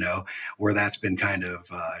that, where that's been kind of,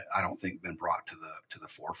 I don't think been brought to the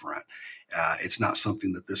forefront. It's not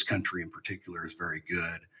something that this country in particular is very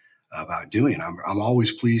good about doing. I'm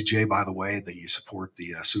always pleased, Jay, by the way, that you support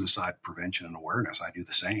the suicide prevention and awareness. I do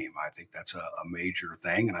the same. I think that's a major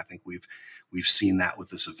thing. And I think we've seen that with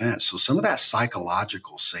this event. So some of that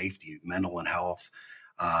psychological safety, mental and health,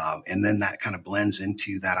 and then that kind of blends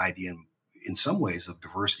into that idea in some ways of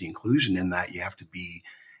diversity inclusion, in that you have to be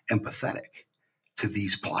empathetic to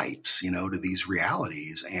these plights, to these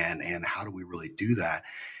realities, and how do we really do that?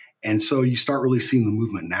 And so you start really seeing the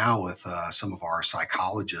movement now with some of our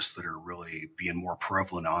psychologists that are really being more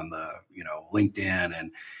prevalent on the, LinkedIn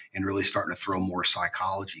and really starting to throw more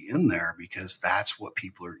psychology in there, because that's what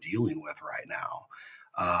people are dealing with right now.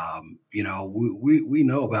 We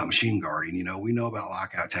know about machine guarding, we know about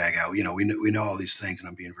lockout, tagout, we know all these things, and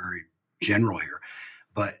I'm being very general here,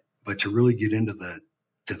 but to really get into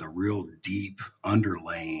the real deep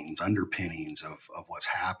underpinnings of what's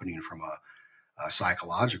happening from a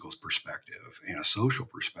psychological perspective and a social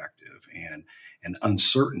perspective and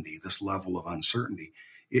uncertainty, this level of uncertainty.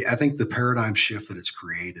 I think the paradigm shift that it's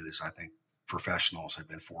created is, I think professionals have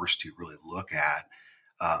been forced to really look at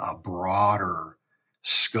a broader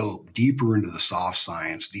scope, deeper into the soft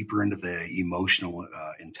science, deeper into the emotional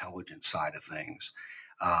intelligence side of things.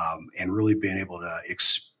 And really being able to,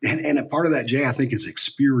 and a part of that, Jay, I think is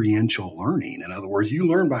experiential learning. In other words, you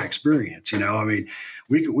learn by experience.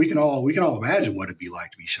 We can all imagine what it'd be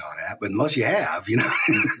like to be shot at, but unless you have,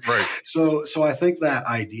 Right. So I think that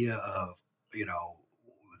idea of,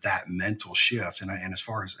 that mental shift, and as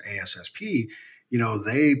far as ASSP,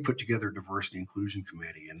 they put together a diversity inclusion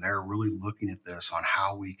committee, and they're really looking at this on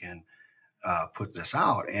how we can put this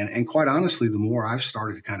out. And quite honestly, the more I've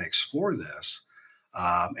started to kind of explore this,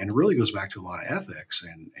 and it really goes back to a lot of ethics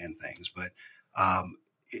and things, but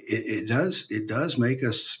it does make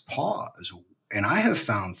us pause. And I have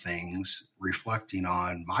found things reflecting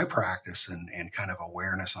on my practice and kind of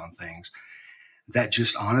awareness on things that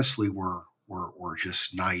just honestly were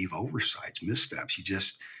just naive oversights, missteps.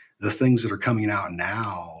 The things that are coming out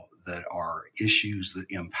now that are issues that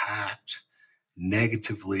impact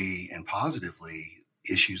negatively and positively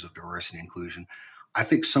issues of diversity and inclusion. I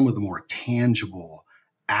think some of the more tangible,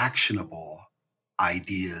 actionable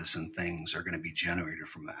ideas and things are going to be generated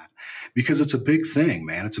from that, because it's a big thing,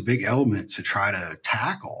 man. It's a big element to try to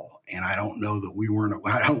tackle. And I don't know that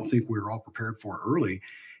I don't think we were all prepared for it early.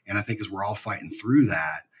 And I think as we're all fighting through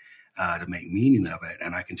that, to make meaning of it.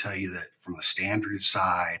 And I can tell you that from the standards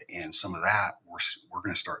side and some of that, we're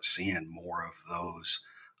going to start seeing more of those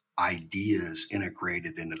ideas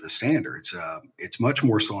integrated into the standards. It's much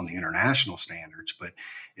more so on the international standards, but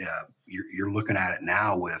you're looking at it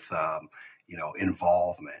now with,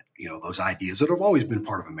 involvement, those ideas that have always been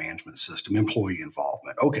part of a management system, employee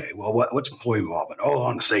involvement. Okay, well, what's employee involvement? Oh,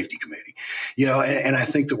 on the safety committee, and I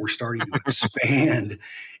think that we're starting to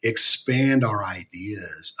expand our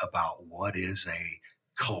ideas about what is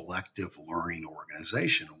a collective learning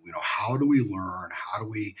organization. How do we learn? How do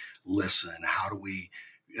we listen? How do we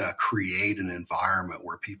create an environment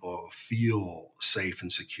where people feel safe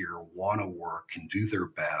and secure, want to work, can do their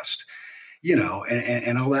best,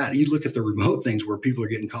 and all that. You look at the remote things where people are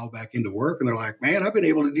getting called back into work and they're like, man, I've been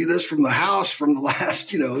able to do this from the house from the last,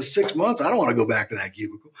 6 months. I don't want to go back to that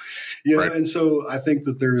cubicle, Right. And so I think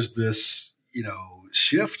that there's this,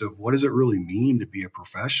 shift of what does it really mean to be a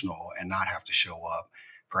professional and not have to show up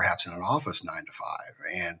perhaps in an office 9 to 5.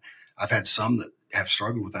 And I've had some that have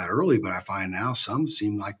struggled with that early, but I find now some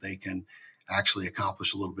seem like they can actually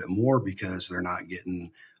accomplish a little bit more because they're not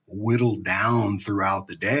getting whittled down throughout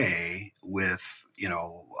the day with,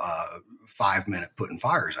 5-minute putting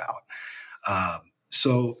fires out.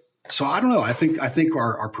 So I don't know. I think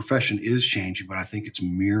our profession is changing, but I think it's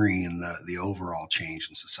mirroring the overall change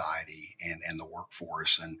in society and the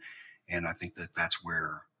workforce. And I think that's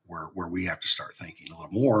where where we have to start thinking a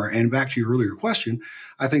little more. And back to your earlier question,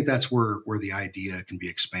 I think that's where the idea can be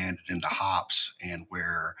expanded into hops, and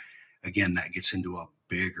where, again, that gets into a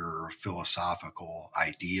bigger philosophical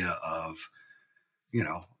idea of,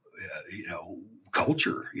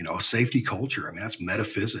 culture, safety culture. I mean, that's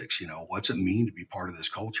metaphysics. What's it mean to be part of this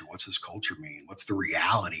culture? What's this culture mean? What's the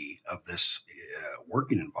reality of this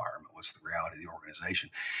working environment? What's the reality of the organization?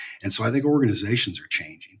 And so I think organizations are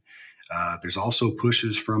changing. There's also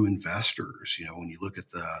pushes from investors. When you look at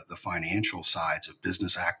the financial sides of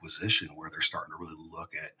business acquisition, where they're starting to really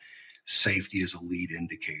look at safety as a lead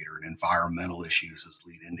indicator and environmental issues as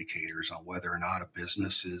lead indicators on whether or not a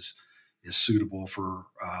business is suitable for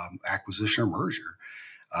acquisition or merger.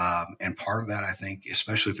 And part of that, I think,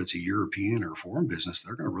 especially if it's a European or foreign business,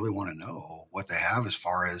 they're going to really want to know what they have as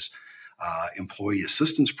far as employee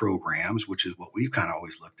assistance programs, which is what we've kind of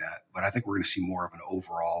always looked at. But I think we're going to see more of an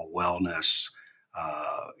overall wellness,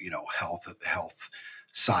 health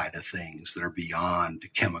side of things that are beyond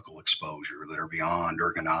chemical exposure, that are beyond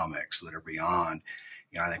ergonomics, that are beyond,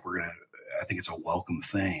 I think it's a welcome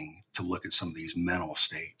thing to look at some of these mental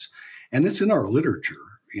states. And it's in our literature,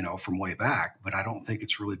 from way back, but I don't think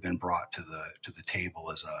it's really been brought to the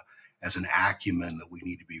table as an acumen that we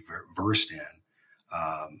need to be versed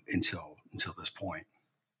in until this point.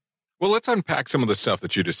 Well, let's unpack some of the stuff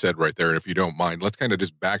that you just said right there. And if you don't mind, let's kind of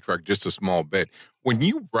just backtrack just a small bit. When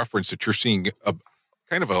you reference that you're seeing a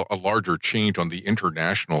larger change on the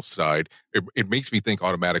international side, it makes me think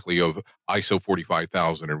automatically of ISO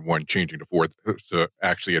 45001 changing to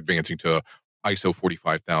actually advancing to ISO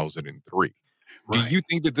 45003. Right. Do you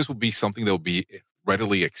think that this will be something that will be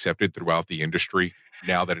readily accepted throughout the industry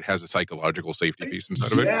now that it has a psychological safety piece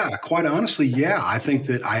inside of it? Yeah, quite honestly, yeah. I think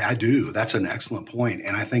that I do. That's an excellent point.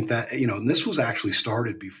 And I think that, and this was actually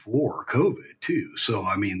started before COVID too. So,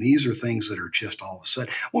 I mean, these are things that are just all of a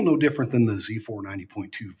sudden, no different than the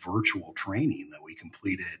Z490.2 virtual training that we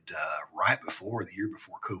completed the year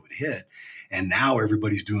before COVID hit. And now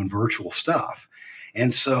everybody's doing virtual stuff.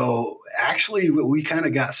 And so actually we kind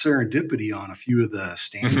of got serendipity on a few of the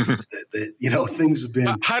standards that things have been.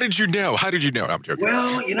 How did you know? I'm joking.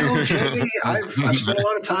 Well, Jamie, I've spent a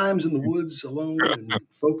lot of times in the woods alone and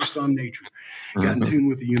focused on nature, got in tune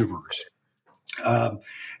with the universe.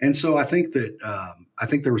 And so I think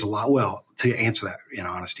there was a lot, to answer that in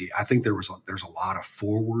honesty, I think there's a lot of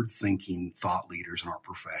forward thinking thought leaders in our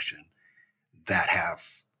profession that have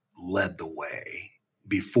led the way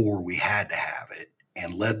before we had to have it.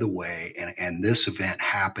 And led the way. And this event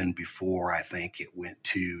happened before I think it went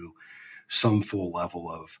to some full level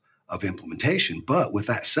of implementation. But with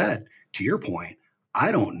that said, to your point,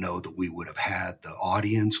 I don't know that we would have had the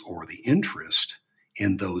audience or the interest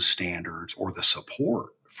in those standards or the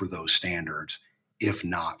support for those standards if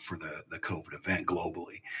not for the COVID event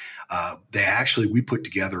globally. We put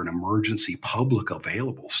together an emergency public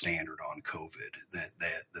available standard on COVID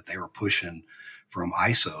that they were pushing from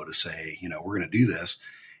ISO to say, we're going to do this.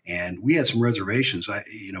 And we had some reservations,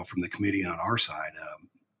 from the committee on our side.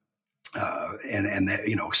 And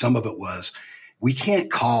that, some of it was, we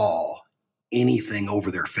can't call anything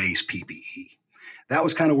over their face PPE. That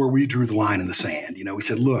was kind of where we drew the line in the sand. We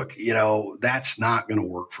said, look, that's not going to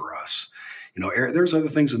work for us. There's other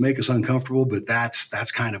things that make us uncomfortable, but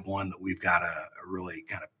that's kind of one that we've got to really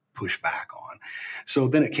kind of push back on. So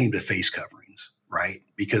then it came to face coverings. Right?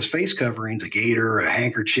 Because face coverings, a gaiter, a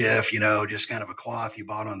handkerchief, just kind of a cloth you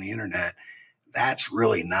bought on the internet, that's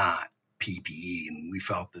really not PPE. And we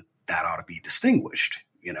felt that ought to be distinguished.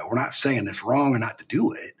 We're not saying it's wrong or not to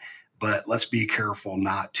do it, but let's be careful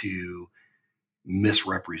not to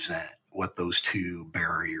misrepresent what those two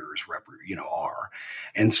barriers are.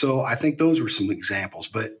 And so I think those were some examples,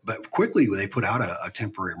 but quickly they put out a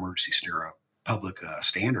temporary emergency public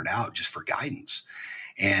standard out just for guidance.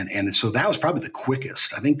 And so that was probably the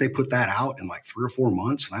quickest. I think they put that out in like 3 or 4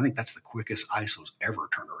 months. And I think that's the quickest ISO's ever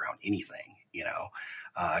turned around anything,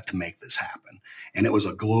 to make this happen. And it was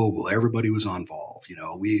a global, everybody was involved.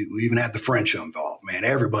 We even had the French involved, man.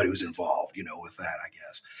 Everybody was involved, with that, I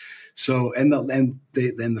guess. So, then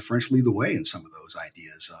the French lead the way in some of those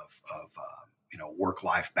ideas of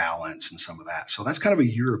work-life balance and some of that. So that's kind of a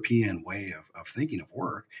European way of thinking of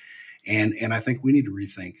work. And I think we need to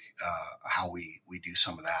rethink how we do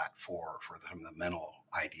some of that for some of the mental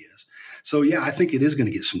ideas. So, yeah, I think it is going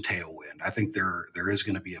to get some tailwind. I think there is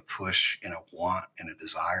going to be a push and a want and a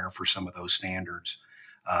desire for some of those standards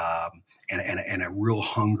and a real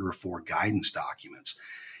hunger for guidance documents.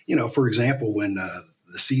 For example, when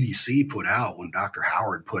the CDC when Dr.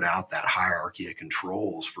 Howard put out that hierarchy of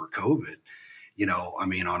controls for COVID,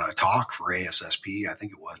 on a talk for ASSP, I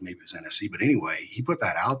think it was, maybe it was NSC, but anyway, he put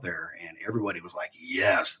that out there and everybody was like,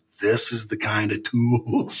 yes, this is the kind of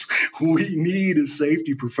tools we need as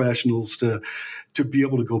safety professionals to be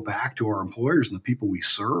able to go back to our employers and the people we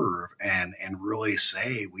serve and really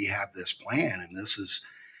say, we have this plan. And this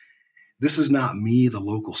is not me, the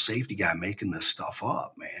local safety guy, making this stuff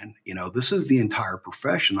up, man. This is the entire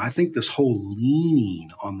profession. I think this whole leaning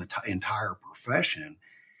on the entire profession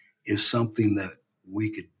is something that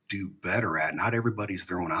we could do better at. Not everybody's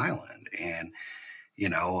their own island. And,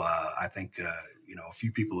 I think, a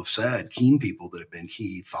few people have said, keen people that have been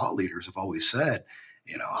key thought leaders have always said,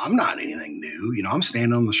 I'm not anything new. I'm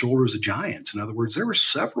standing on the shoulders of giants. In other words, there were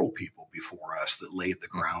several people before us that laid the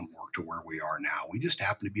groundwork to where we are now. We just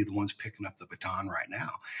happen to be the ones picking up the baton right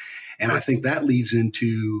now. And I think that leads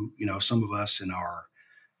into, some of us in our,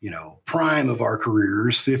 prime of our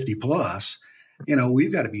careers, 50 plus,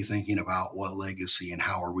 we've got to be thinking about what legacy and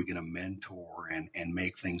how are we going to mentor and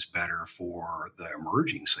make things better for the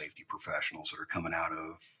emerging safety professionals that are coming out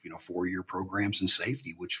of, 4-year programs in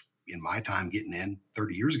safety, which in my time getting in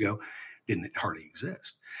 30 years ago, didn't hardly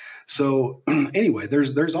exist. So anyway,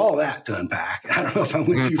 there's all that to unpack. I don't know if I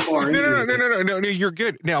went too far into it. No, you're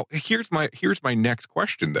good. Now, here's my next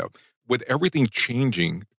question though. With everything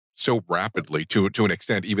changing so rapidly to an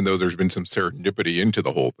extent, even though there's been some serendipity into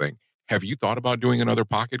the whole thing, have you thought about doing another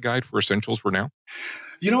pocket guide for essentials for now?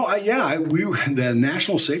 The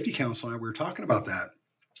National Safety Council and I, we were talking about that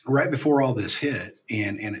right before all this hit,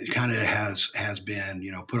 and it kind of has been,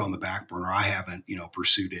 put on the back burner. I haven't,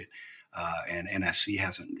 pursued it, and NSC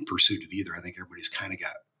hasn't pursued it either. I think everybody's kind of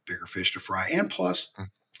got bigger fish to fry. And plus,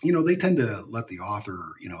 they tend to let the author,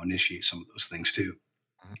 initiate some of those things too.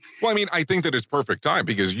 Well, I think that it's perfect time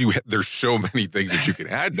because there's so many things that you can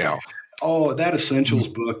add now. Oh, that Essentials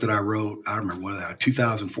book that I wrote, I remember when that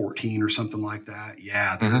 2014 or something like that.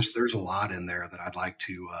 Yeah, there's a lot in there that I'd like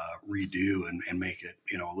to redo and make it,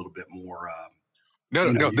 a little bit more.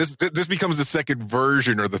 No. This becomes the second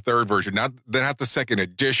version or the third version, not the second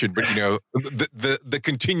edition, but the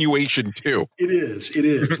continuation too. It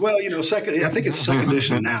is. Well, second. I think it's second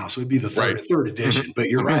edition now, so it'd be the third edition. But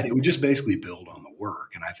you're right; it would just basically build on the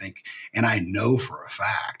work. And I think, and I know for a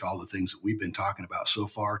fact, all the things that we've been talking about so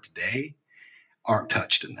far today aren't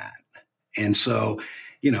touched in that. And so,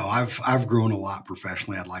 I've grown a lot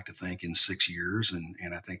professionally, I'd like to think, in 6 years.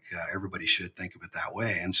 And I think everybody should think of it that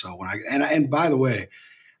way. And so and by the way,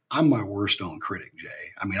 I'm my worst own critic,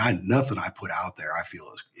 Jay. Nothing I put out there,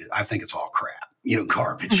 I think it's all crap,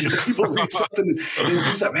 garbage. People read something and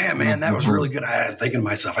just like, man, that was really good. I'm thinking to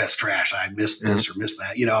myself, that's trash. I missed this or missed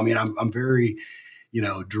that. I'm very,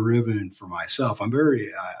 driven for myself. I'm very,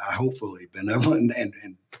 I hopefully benevolent and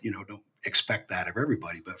don't expect that of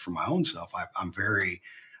everybody, but for my own self, I'm very,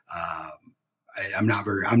 I'm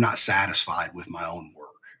not satisfied with my own work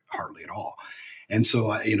hardly at all. And so,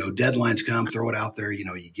 deadlines come, throw it out there, you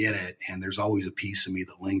get it. And there's always a piece of me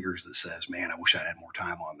that lingers that says, man, I wish I'd had more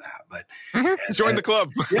time on that. But join the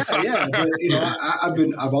club. Yeah.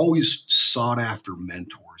 But, I've always sought after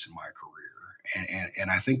mentors in my career.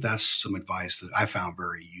 And I think that's some advice that I found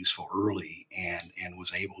very useful early and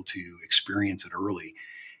was able to experience it early.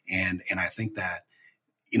 And I think that,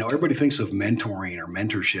 everybody thinks of mentoring or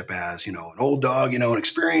mentorship as, an old dog, an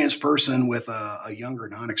experienced person with a younger,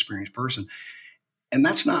 non-experienced person. And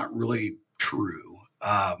that's not really true.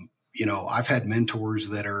 I've had mentors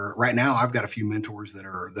that are right now, I've got a few mentors that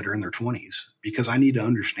are in their 20s because I need to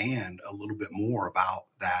understand a little bit more about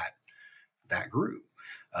that group.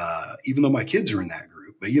 Even though my kids are in that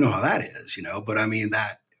group, but you know how that is, but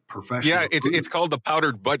that professional. Yeah, it's called the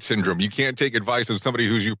powdered butt syndrome. You can't take advice of somebody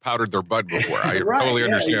you powdered their butt before. I totally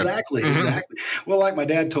understand. Exactly. Well, like my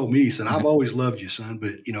dad told me, he said, I've always loved you, son,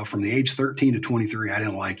 but from the age 13 to 23, I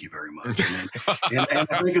didn't like you very much. And I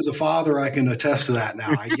think as a father, I can attest to that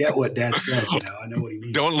now. I get what Dad said. I know what he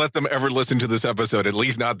means. Don't let them ever listen to this episode, at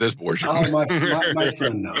least not this portion. Oh, my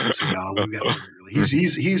son knows. We've got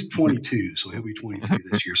he's 22, so he'll be 23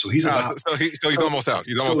 this year. So he's he's almost out.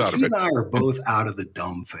 He's almost out of it. He and I are both out of the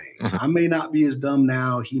dumb phase. I may not be as dumb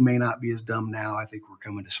now. He may not be as dumb now. I think we're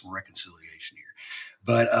coming to some reconciliation here.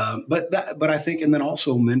 But I think, and then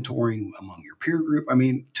also mentoring among your peer group.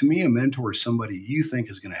 To me, a mentor is somebody you think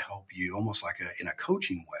is going to help you, almost like in a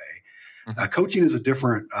coaching way. Coaching is a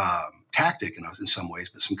different tactic in some ways,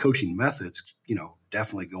 but some coaching methods,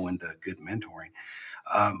 definitely go into good mentoring.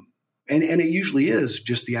 And it usually is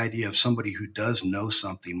just the idea of somebody who does know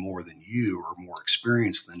something more than you or more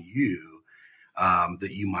experienced than you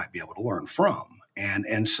that you might be able to learn from.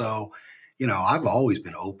 And so, I've always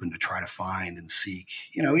been open to try to find and seek,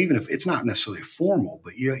 even if it's not necessarily formal,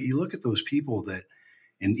 but you look at those people that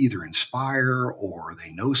either inspire or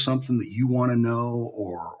they know something that you want to know,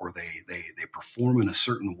 or they perform in a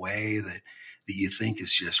certain way that you think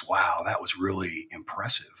is just, wow, that was really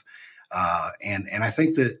impressive. And I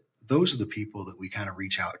think that those are the people that we kind of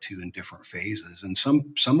reach out to in different phases. And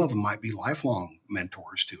some of them might be lifelong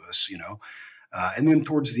mentors to us, and then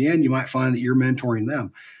towards the end, you might find that you're mentoring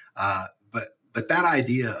them. But that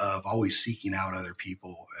idea of always seeking out other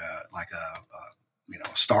people, like a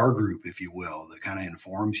star group, if you will, that kind of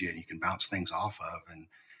informs you and you can bounce things off of.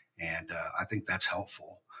 And I think that's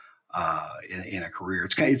helpful in a career.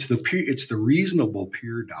 It's the reasonable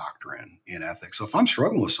peer doctrine in ethics. So if I'm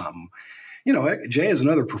struggling with something, Jay is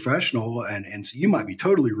another professional, and so you might be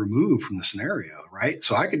totally removed from the scenario, right?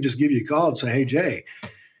 So I could just give you a call and say, hey, Jay,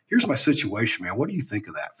 here's my situation, man. What do you think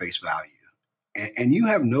of that face value? And you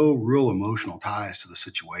have no real emotional ties to the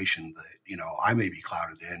situation that, I may be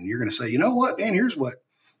clouded in. You're going to say, you know what, Dan, here's what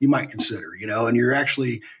you might consider, and you're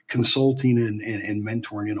actually consulting and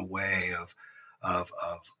mentoring in a way of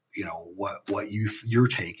what your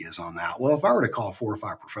take is on that. Well, if I were to call 4 or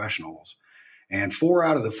 5 professionals and 4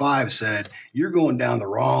 out of the 5 said, you're going down the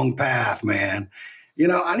wrong path, man,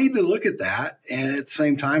 I need to look at that. And at the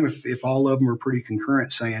same time, if all of them are pretty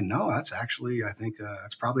concurrent saying, no, that's actually, I think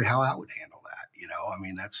that's probably how I would handle that.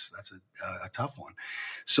 That's a tough one.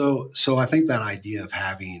 So I think that idea of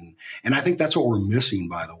having, and I think that's what we're missing,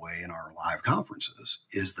 by the way, in our live conferences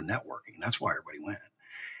is the networking. That's why everybody went.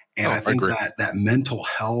 And I think that mental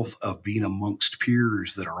health of being amongst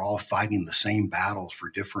peers that are all fighting the same battles for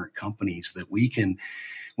different companies, that we can,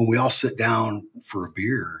 when we all sit down for a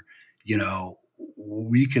beer,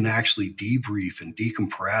 we can actually debrief and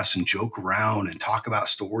decompress and joke around and talk about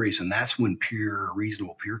stories. And that's when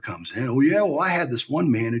reasonable peer comes in. Oh yeah, well, I had this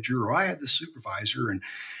one manager, or I had this supervisor, and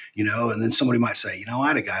then somebody might say, I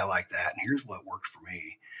had a guy like that, and here's what worked for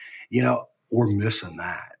me. We're missing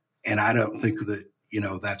that. And I don't think that,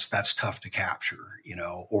 that's tough to capture,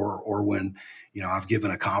 or when, I've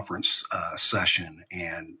given a conference session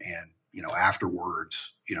and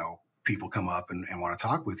afterwards, people come up and want to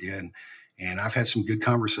talk with you. And I've had some good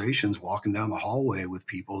conversations walking down the hallway with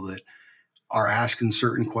people that are asking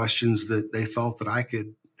certain questions that they felt that I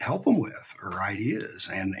could help them with, or ideas.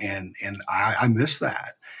 And I miss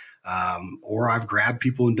that. Or I've grabbed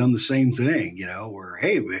people and done the same thing, where,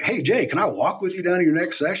 hey, Jay, can I walk with you down to your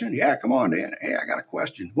next session? Yeah, come on, Dan. Hey, I got a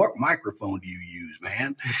question. What microphone do you use,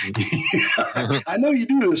 man? I know you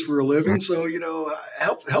do this for a living, so,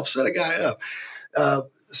 help set a guy up.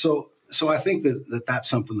 So I think that that's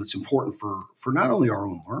something that's important for not only our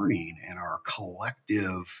own learning and our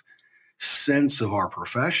collective sense of our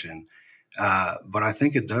profession, but I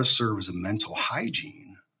think it does serve as a mental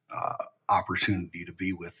hygiene opportunity to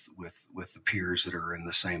be with the peers that are in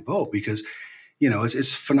the same boat, because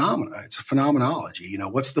it's phenomena. It's a phenomenology.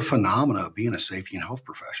 What's the phenomena of being a safety and health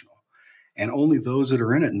professional? And only those that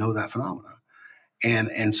are in it know that phenomena.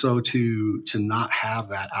 And so to not have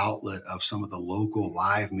that outlet of some of the local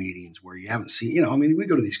live meetings where you haven't seen, we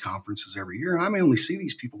go to these conferences every year, and I may only see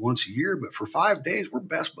these people once a year, but for 5 days, we're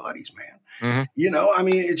best buddies, man. Mm-hmm.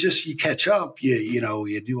 It's just, you catch up,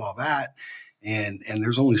 you do all that. And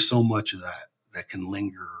there's only so much of that can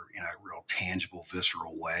linger in a real tangible,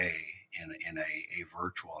 visceral way in a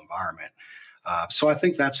virtual environment. So I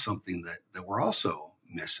think that's something that we're also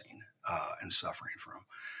missing and suffering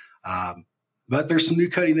from. But there's some new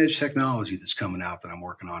cutting edge technology that's coming out that I'm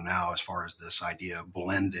working on now, as far as this idea of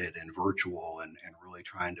blended and virtual, and really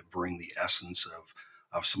trying to bring the essence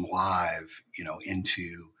of some live,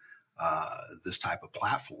 into this type of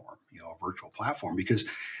platform, a virtual platform. Because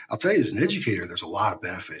I'll tell you, as an educator, there's a lot of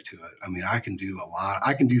benefit to it. I mean, I can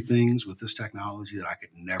do things with this technology that I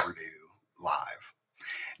could never do live.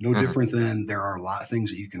 No different than there are a lot of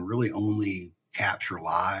things that you can really only capture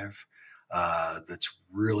live. That's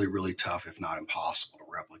really, really tough, if not impossible, to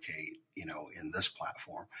replicate, in this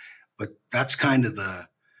platform. But that's kind of the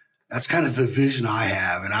vision I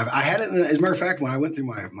have. And I had it, as a matter of fact, when I went through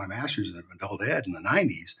my master's in adult ed in the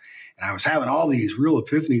 90s, and I was having all these real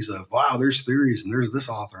epiphanies of, wow, there's theories and there's this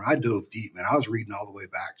author. And I dove deep, man. I was reading all the way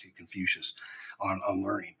back to Confucius on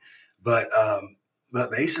learning. But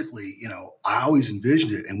basically, I always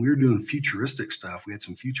envisioned it, and we were doing futuristic stuff. We had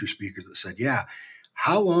some future speakers that said, yeah,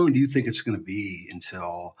 how long do you think it's going to be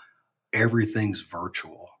until everything's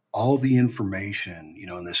virtual? All the information,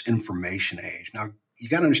 in this information age. Now, you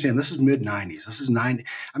got to understand, this is mid 90s. This is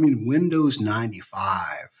Windows 95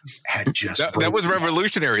 had just that was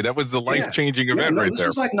revolutionary. That was the life-changing event right there. This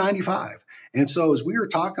was like 95. And so as we were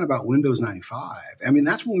talking about Windows 95, I mean,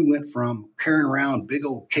 that's when we went from carrying around big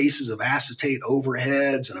old cases of acetate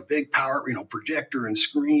overheads and a big power, projector and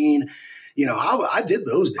screen. I did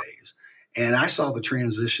those days. And I saw the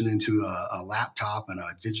transition into a laptop and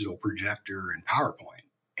a digital projector and PowerPoint.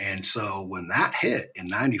 And so when that hit in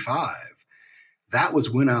 95, that was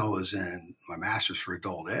when I was in my master's for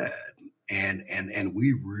adult ed. And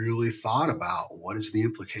we really thought about what is the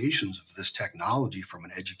implications of this technology from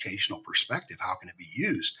an educational perspective? How can it be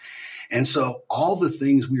used? And so all the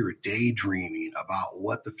things we were daydreaming about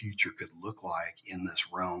what the future could look like in this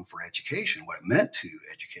realm for education, what it meant to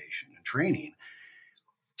education and training,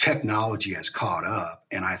 technology has caught up.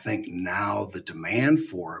 And I think now the demand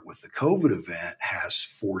for it with the COVID event has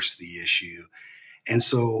forced the issue. And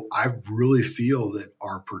so I really feel that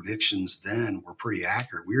our predictions then were pretty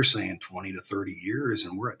accurate. We were saying 20 to 30 years,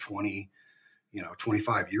 and we're at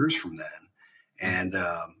 25 years from then.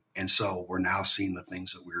 And so we're now seeing the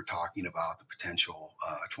things that we were talking about, the potential.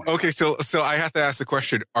 Okay, so I have to ask the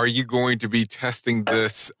question: are you going to be testing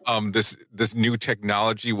this this new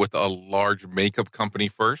technology with a large makeup company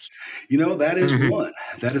first? That is one.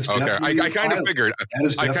 That is okay. Definitely I kind of figured.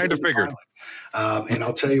 I kind of figured. And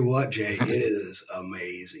I'll tell you what, Jay, it is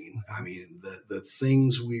amazing. I mean, the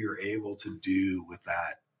things we are able to do with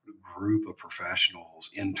that group of professionals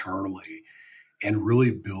internally, and really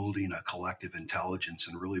building a collective intelligence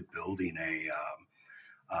and really building a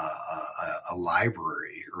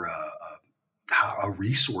library or a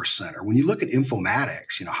resource center. When you look at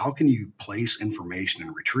informatics, how can you place information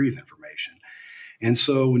and retrieve information? And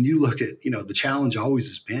so when you look at, the challenge always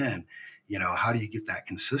has been, how do you get that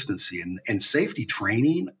consistency? And safety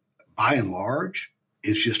training, by and large,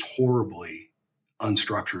 is just horribly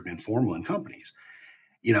unstructured and informal in companies.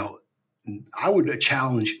 I would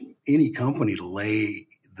challenge any company to lay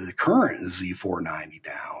the current Z490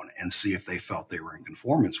 down and see if they felt they were in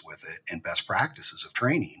conformance with it and best practices of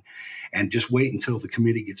training, and just wait until the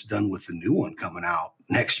committee gets done with the new one coming out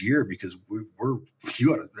next year, because we're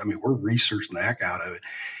researching the heck out of it,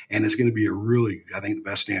 and it's going to be I think the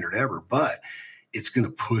best standard ever, but it's going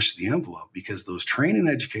to push the envelope, because those training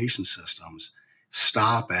education systems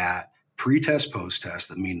stop at pre-test, post-test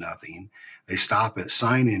that mean nothing. They stop at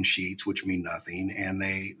sign-in sheets, which mean nothing. And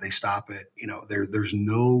they stop at, there's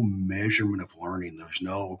no measurement of learning. There's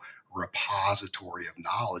no repository of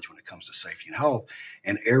knowledge when it comes to safety and health.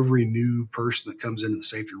 And every new person that comes into the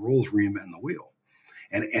safety role is reinventing the wheel.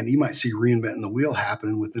 And you might see reinventing the wheel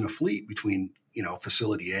happening within a fleet between,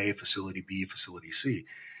 facility A, facility B, facility C.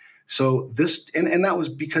 So and that was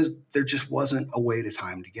because there just wasn't a way to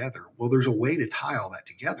tie them together. Well, there's a way to tie all that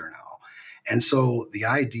together now. And so the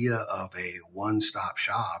idea of a one-stop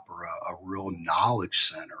shop or a real knowledge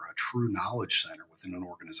center, a true knowledge center within an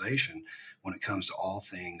organization when it comes to all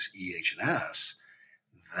things EH&S,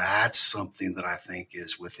 that's something that I think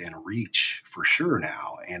is within reach for sure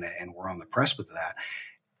now. And we're on the precipice of that.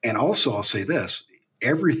 And also I'll say this,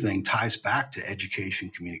 everything ties back to education,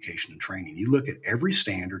 communication, and training. You look at every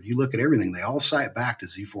standard, you look at everything, they all cite back to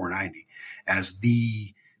Z490 as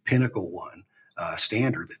the pinnacle one.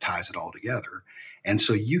 Standard that ties it all together. And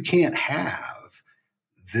so you can't have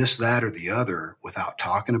this, that, or the other without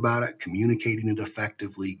talking about it, communicating it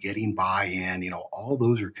effectively, getting buy-in. All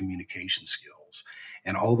those are communication skills,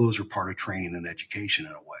 and all those are part of training and education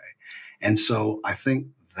in a way. And so I think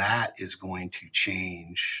that is going to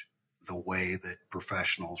change the way that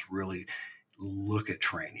professionals really look at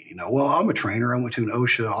training. Well, I'm a trainer. I went to an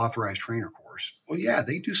OSHA authorized trainer course. Well, yeah,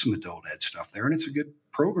 they do some adult ed stuff there, and it's a good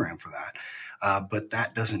program for that. But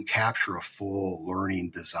that doesn't capture a full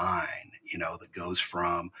learning design, that goes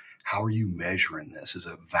from how are you measuring this? Is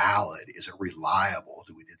it valid? Is it reliable?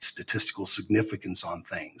 Do we get statistical significance on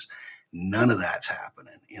things? None of that's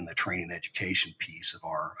happening in the training education piece of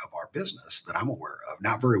our business that I'm aware of,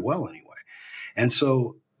 not very well anyway. And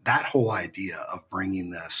so that whole idea of bringing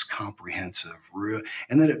this comprehensive,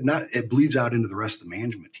 and then it bleeds out into the rest of the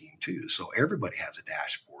management team too. So everybody has a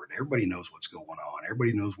dashboard. Everybody knows what's going on.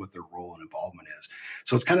 Everybody knows what their role and involvement is.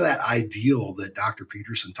 So it's kind of that ideal that Dr.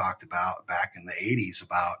 Peterson talked about back in the 80s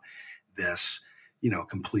about this,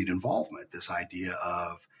 complete involvement, this idea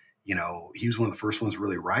of, he was one of the first ones to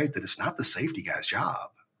really write that it's not the safety guy's job.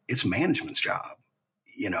 It's management's job,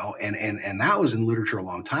 and that was in literature a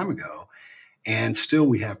long time ago. And still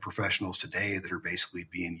we have professionals today that are basically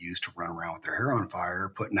being used to run around with their hair on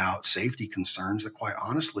fire, putting out safety concerns that quite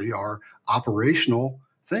honestly are operational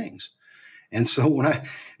things. And so when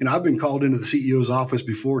I've been called into the CEO's office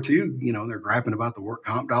before too, they're griping about the work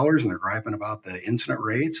comp dollars and they're griping about the incident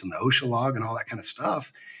rates and the OSHA log and all that kind of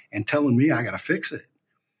stuff and telling me I got to fix it.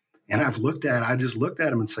 And I just looked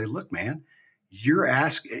at them and say, look, man, you're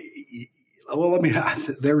asking, well,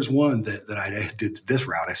 there was one that I did this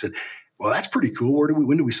route. I said, well, that's pretty cool.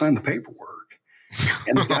 When did we sign the paperwork?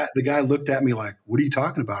 And the guy looked at me like, what are you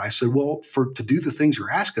talking about? I said, well, to do the things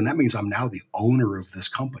you're asking, that means I'm now the owner of this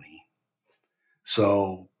company.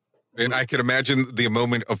 So. And I can imagine the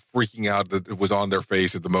moment of freaking out that it was on their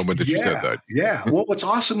face at the moment that you said that. Yeah. Well, what's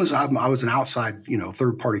awesome is I was an outside,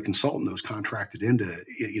 third-party consultant that was contracted into,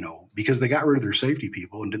 because they got rid of their safety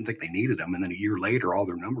people and didn't think they needed them. And then a year later, all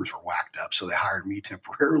their numbers were whacked up. So they hired me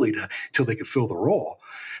temporarily till they could fill the role.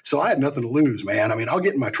 So I had nothing to lose, man. I mean, I'll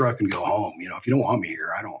get in my truck and go home. If you don't want me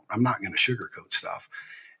here, I'm not going to sugarcoat stuff.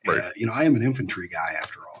 Right. I am an infantry guy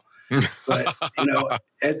after all. But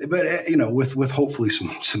with hopefully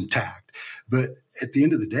some tact. But at the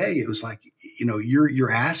end of the day, it was like, you're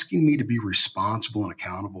asking me to be responsible and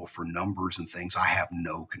accountable for numbers and things I have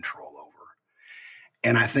no control over.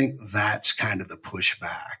 And I think that's kind of the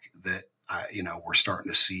pushback that we're starting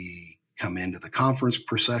to see come into the conference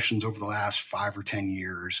processions over the last 5 or 10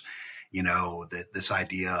 years. That this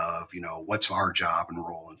idea of, what's our job and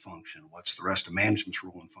role and function? What's the rest of management's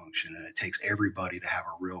role and function? And it takes everybody to have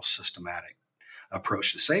a real systematic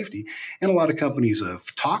approach to safety. And a lot of companies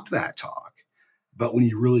have talked that talk. But when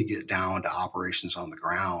you really get down to operations on the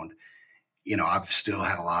ground, I've still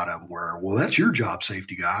had a lot of them where, well, that's your job,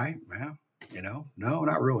 safety guy. Yeah. No,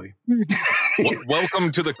 not really.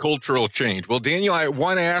 Welcome to the cultural change. Well, Daniel, I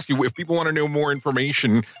want to ask you, if people want to know more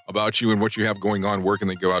information about you and what you have going on, where can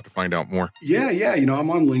they go out to find out more? Yeah. I'm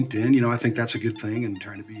on LinkedIn. I think that's a good thing, and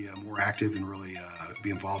trying to be more active and really be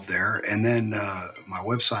involved there. And then my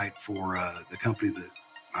website for the company that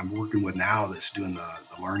I'm working with now that's doing the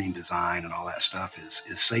learning design and all that stuff is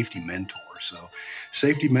Safety Mentor. So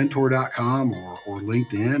safetymentor.com or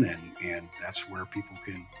LinkedIn, and that's where people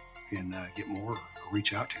can get more or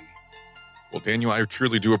reach out to me. Well, Daniel, I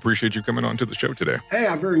truly do appreciate you coming on to the show today. Hey,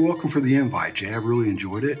 I'm very welcome for the invite, Jay. I really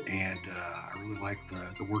enjoyed it, and I really like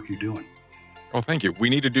the work you're doing. Oh, thank you. We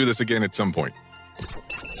need to do this again at some point.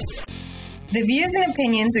 The views and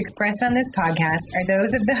opinions expressed on this podcast are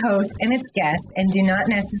those of the host and its guest and do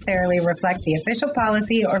not necessarily reflect the official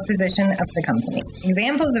policy or position of the company.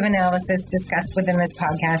 Examples of analysis discussed within this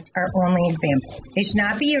podcast are only examples. They should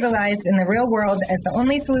not be utilized in the real world as the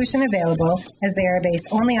only solution available, as they are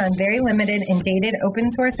based only on very limited and dated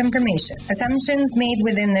open source information. Assumptions made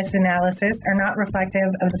within this analysis are not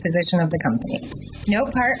reflective of the position of the company. No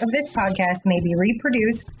part of this podcast may be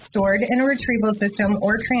reproduced, stored in a retrieval system,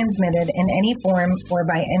 or transmitted in any form or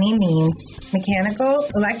by any means, mechanical,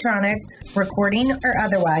 electronic, recording, or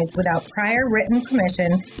otherwise, without prior written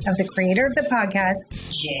permission of the creator of the podcast,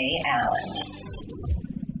 Jay Allen.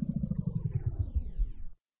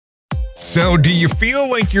 So do you feel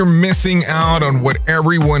like you're missing out on what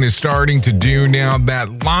everyone is starting to do now,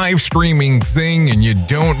 that live streaming thing, and you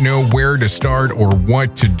don't know where to start or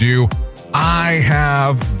what to do? I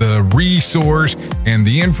have the resource and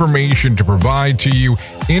the information to provide to you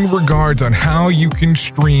in regards on how you can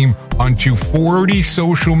stream onto 40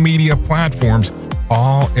 social media platforms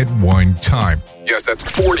all at one time. Yes, that's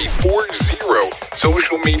 40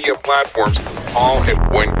 social media platforms all at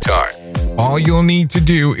one time. All you'll need to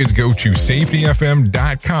do is go to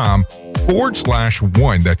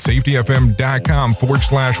safetyfm.com/1. That's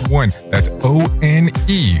safetyfm.com/1. That's ONE.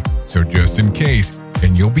 So just in case.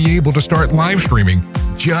 And you'll be able to start live streaming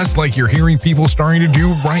just like you're hearing people starting to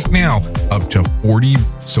do right now, up to 40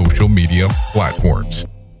 social media platforms.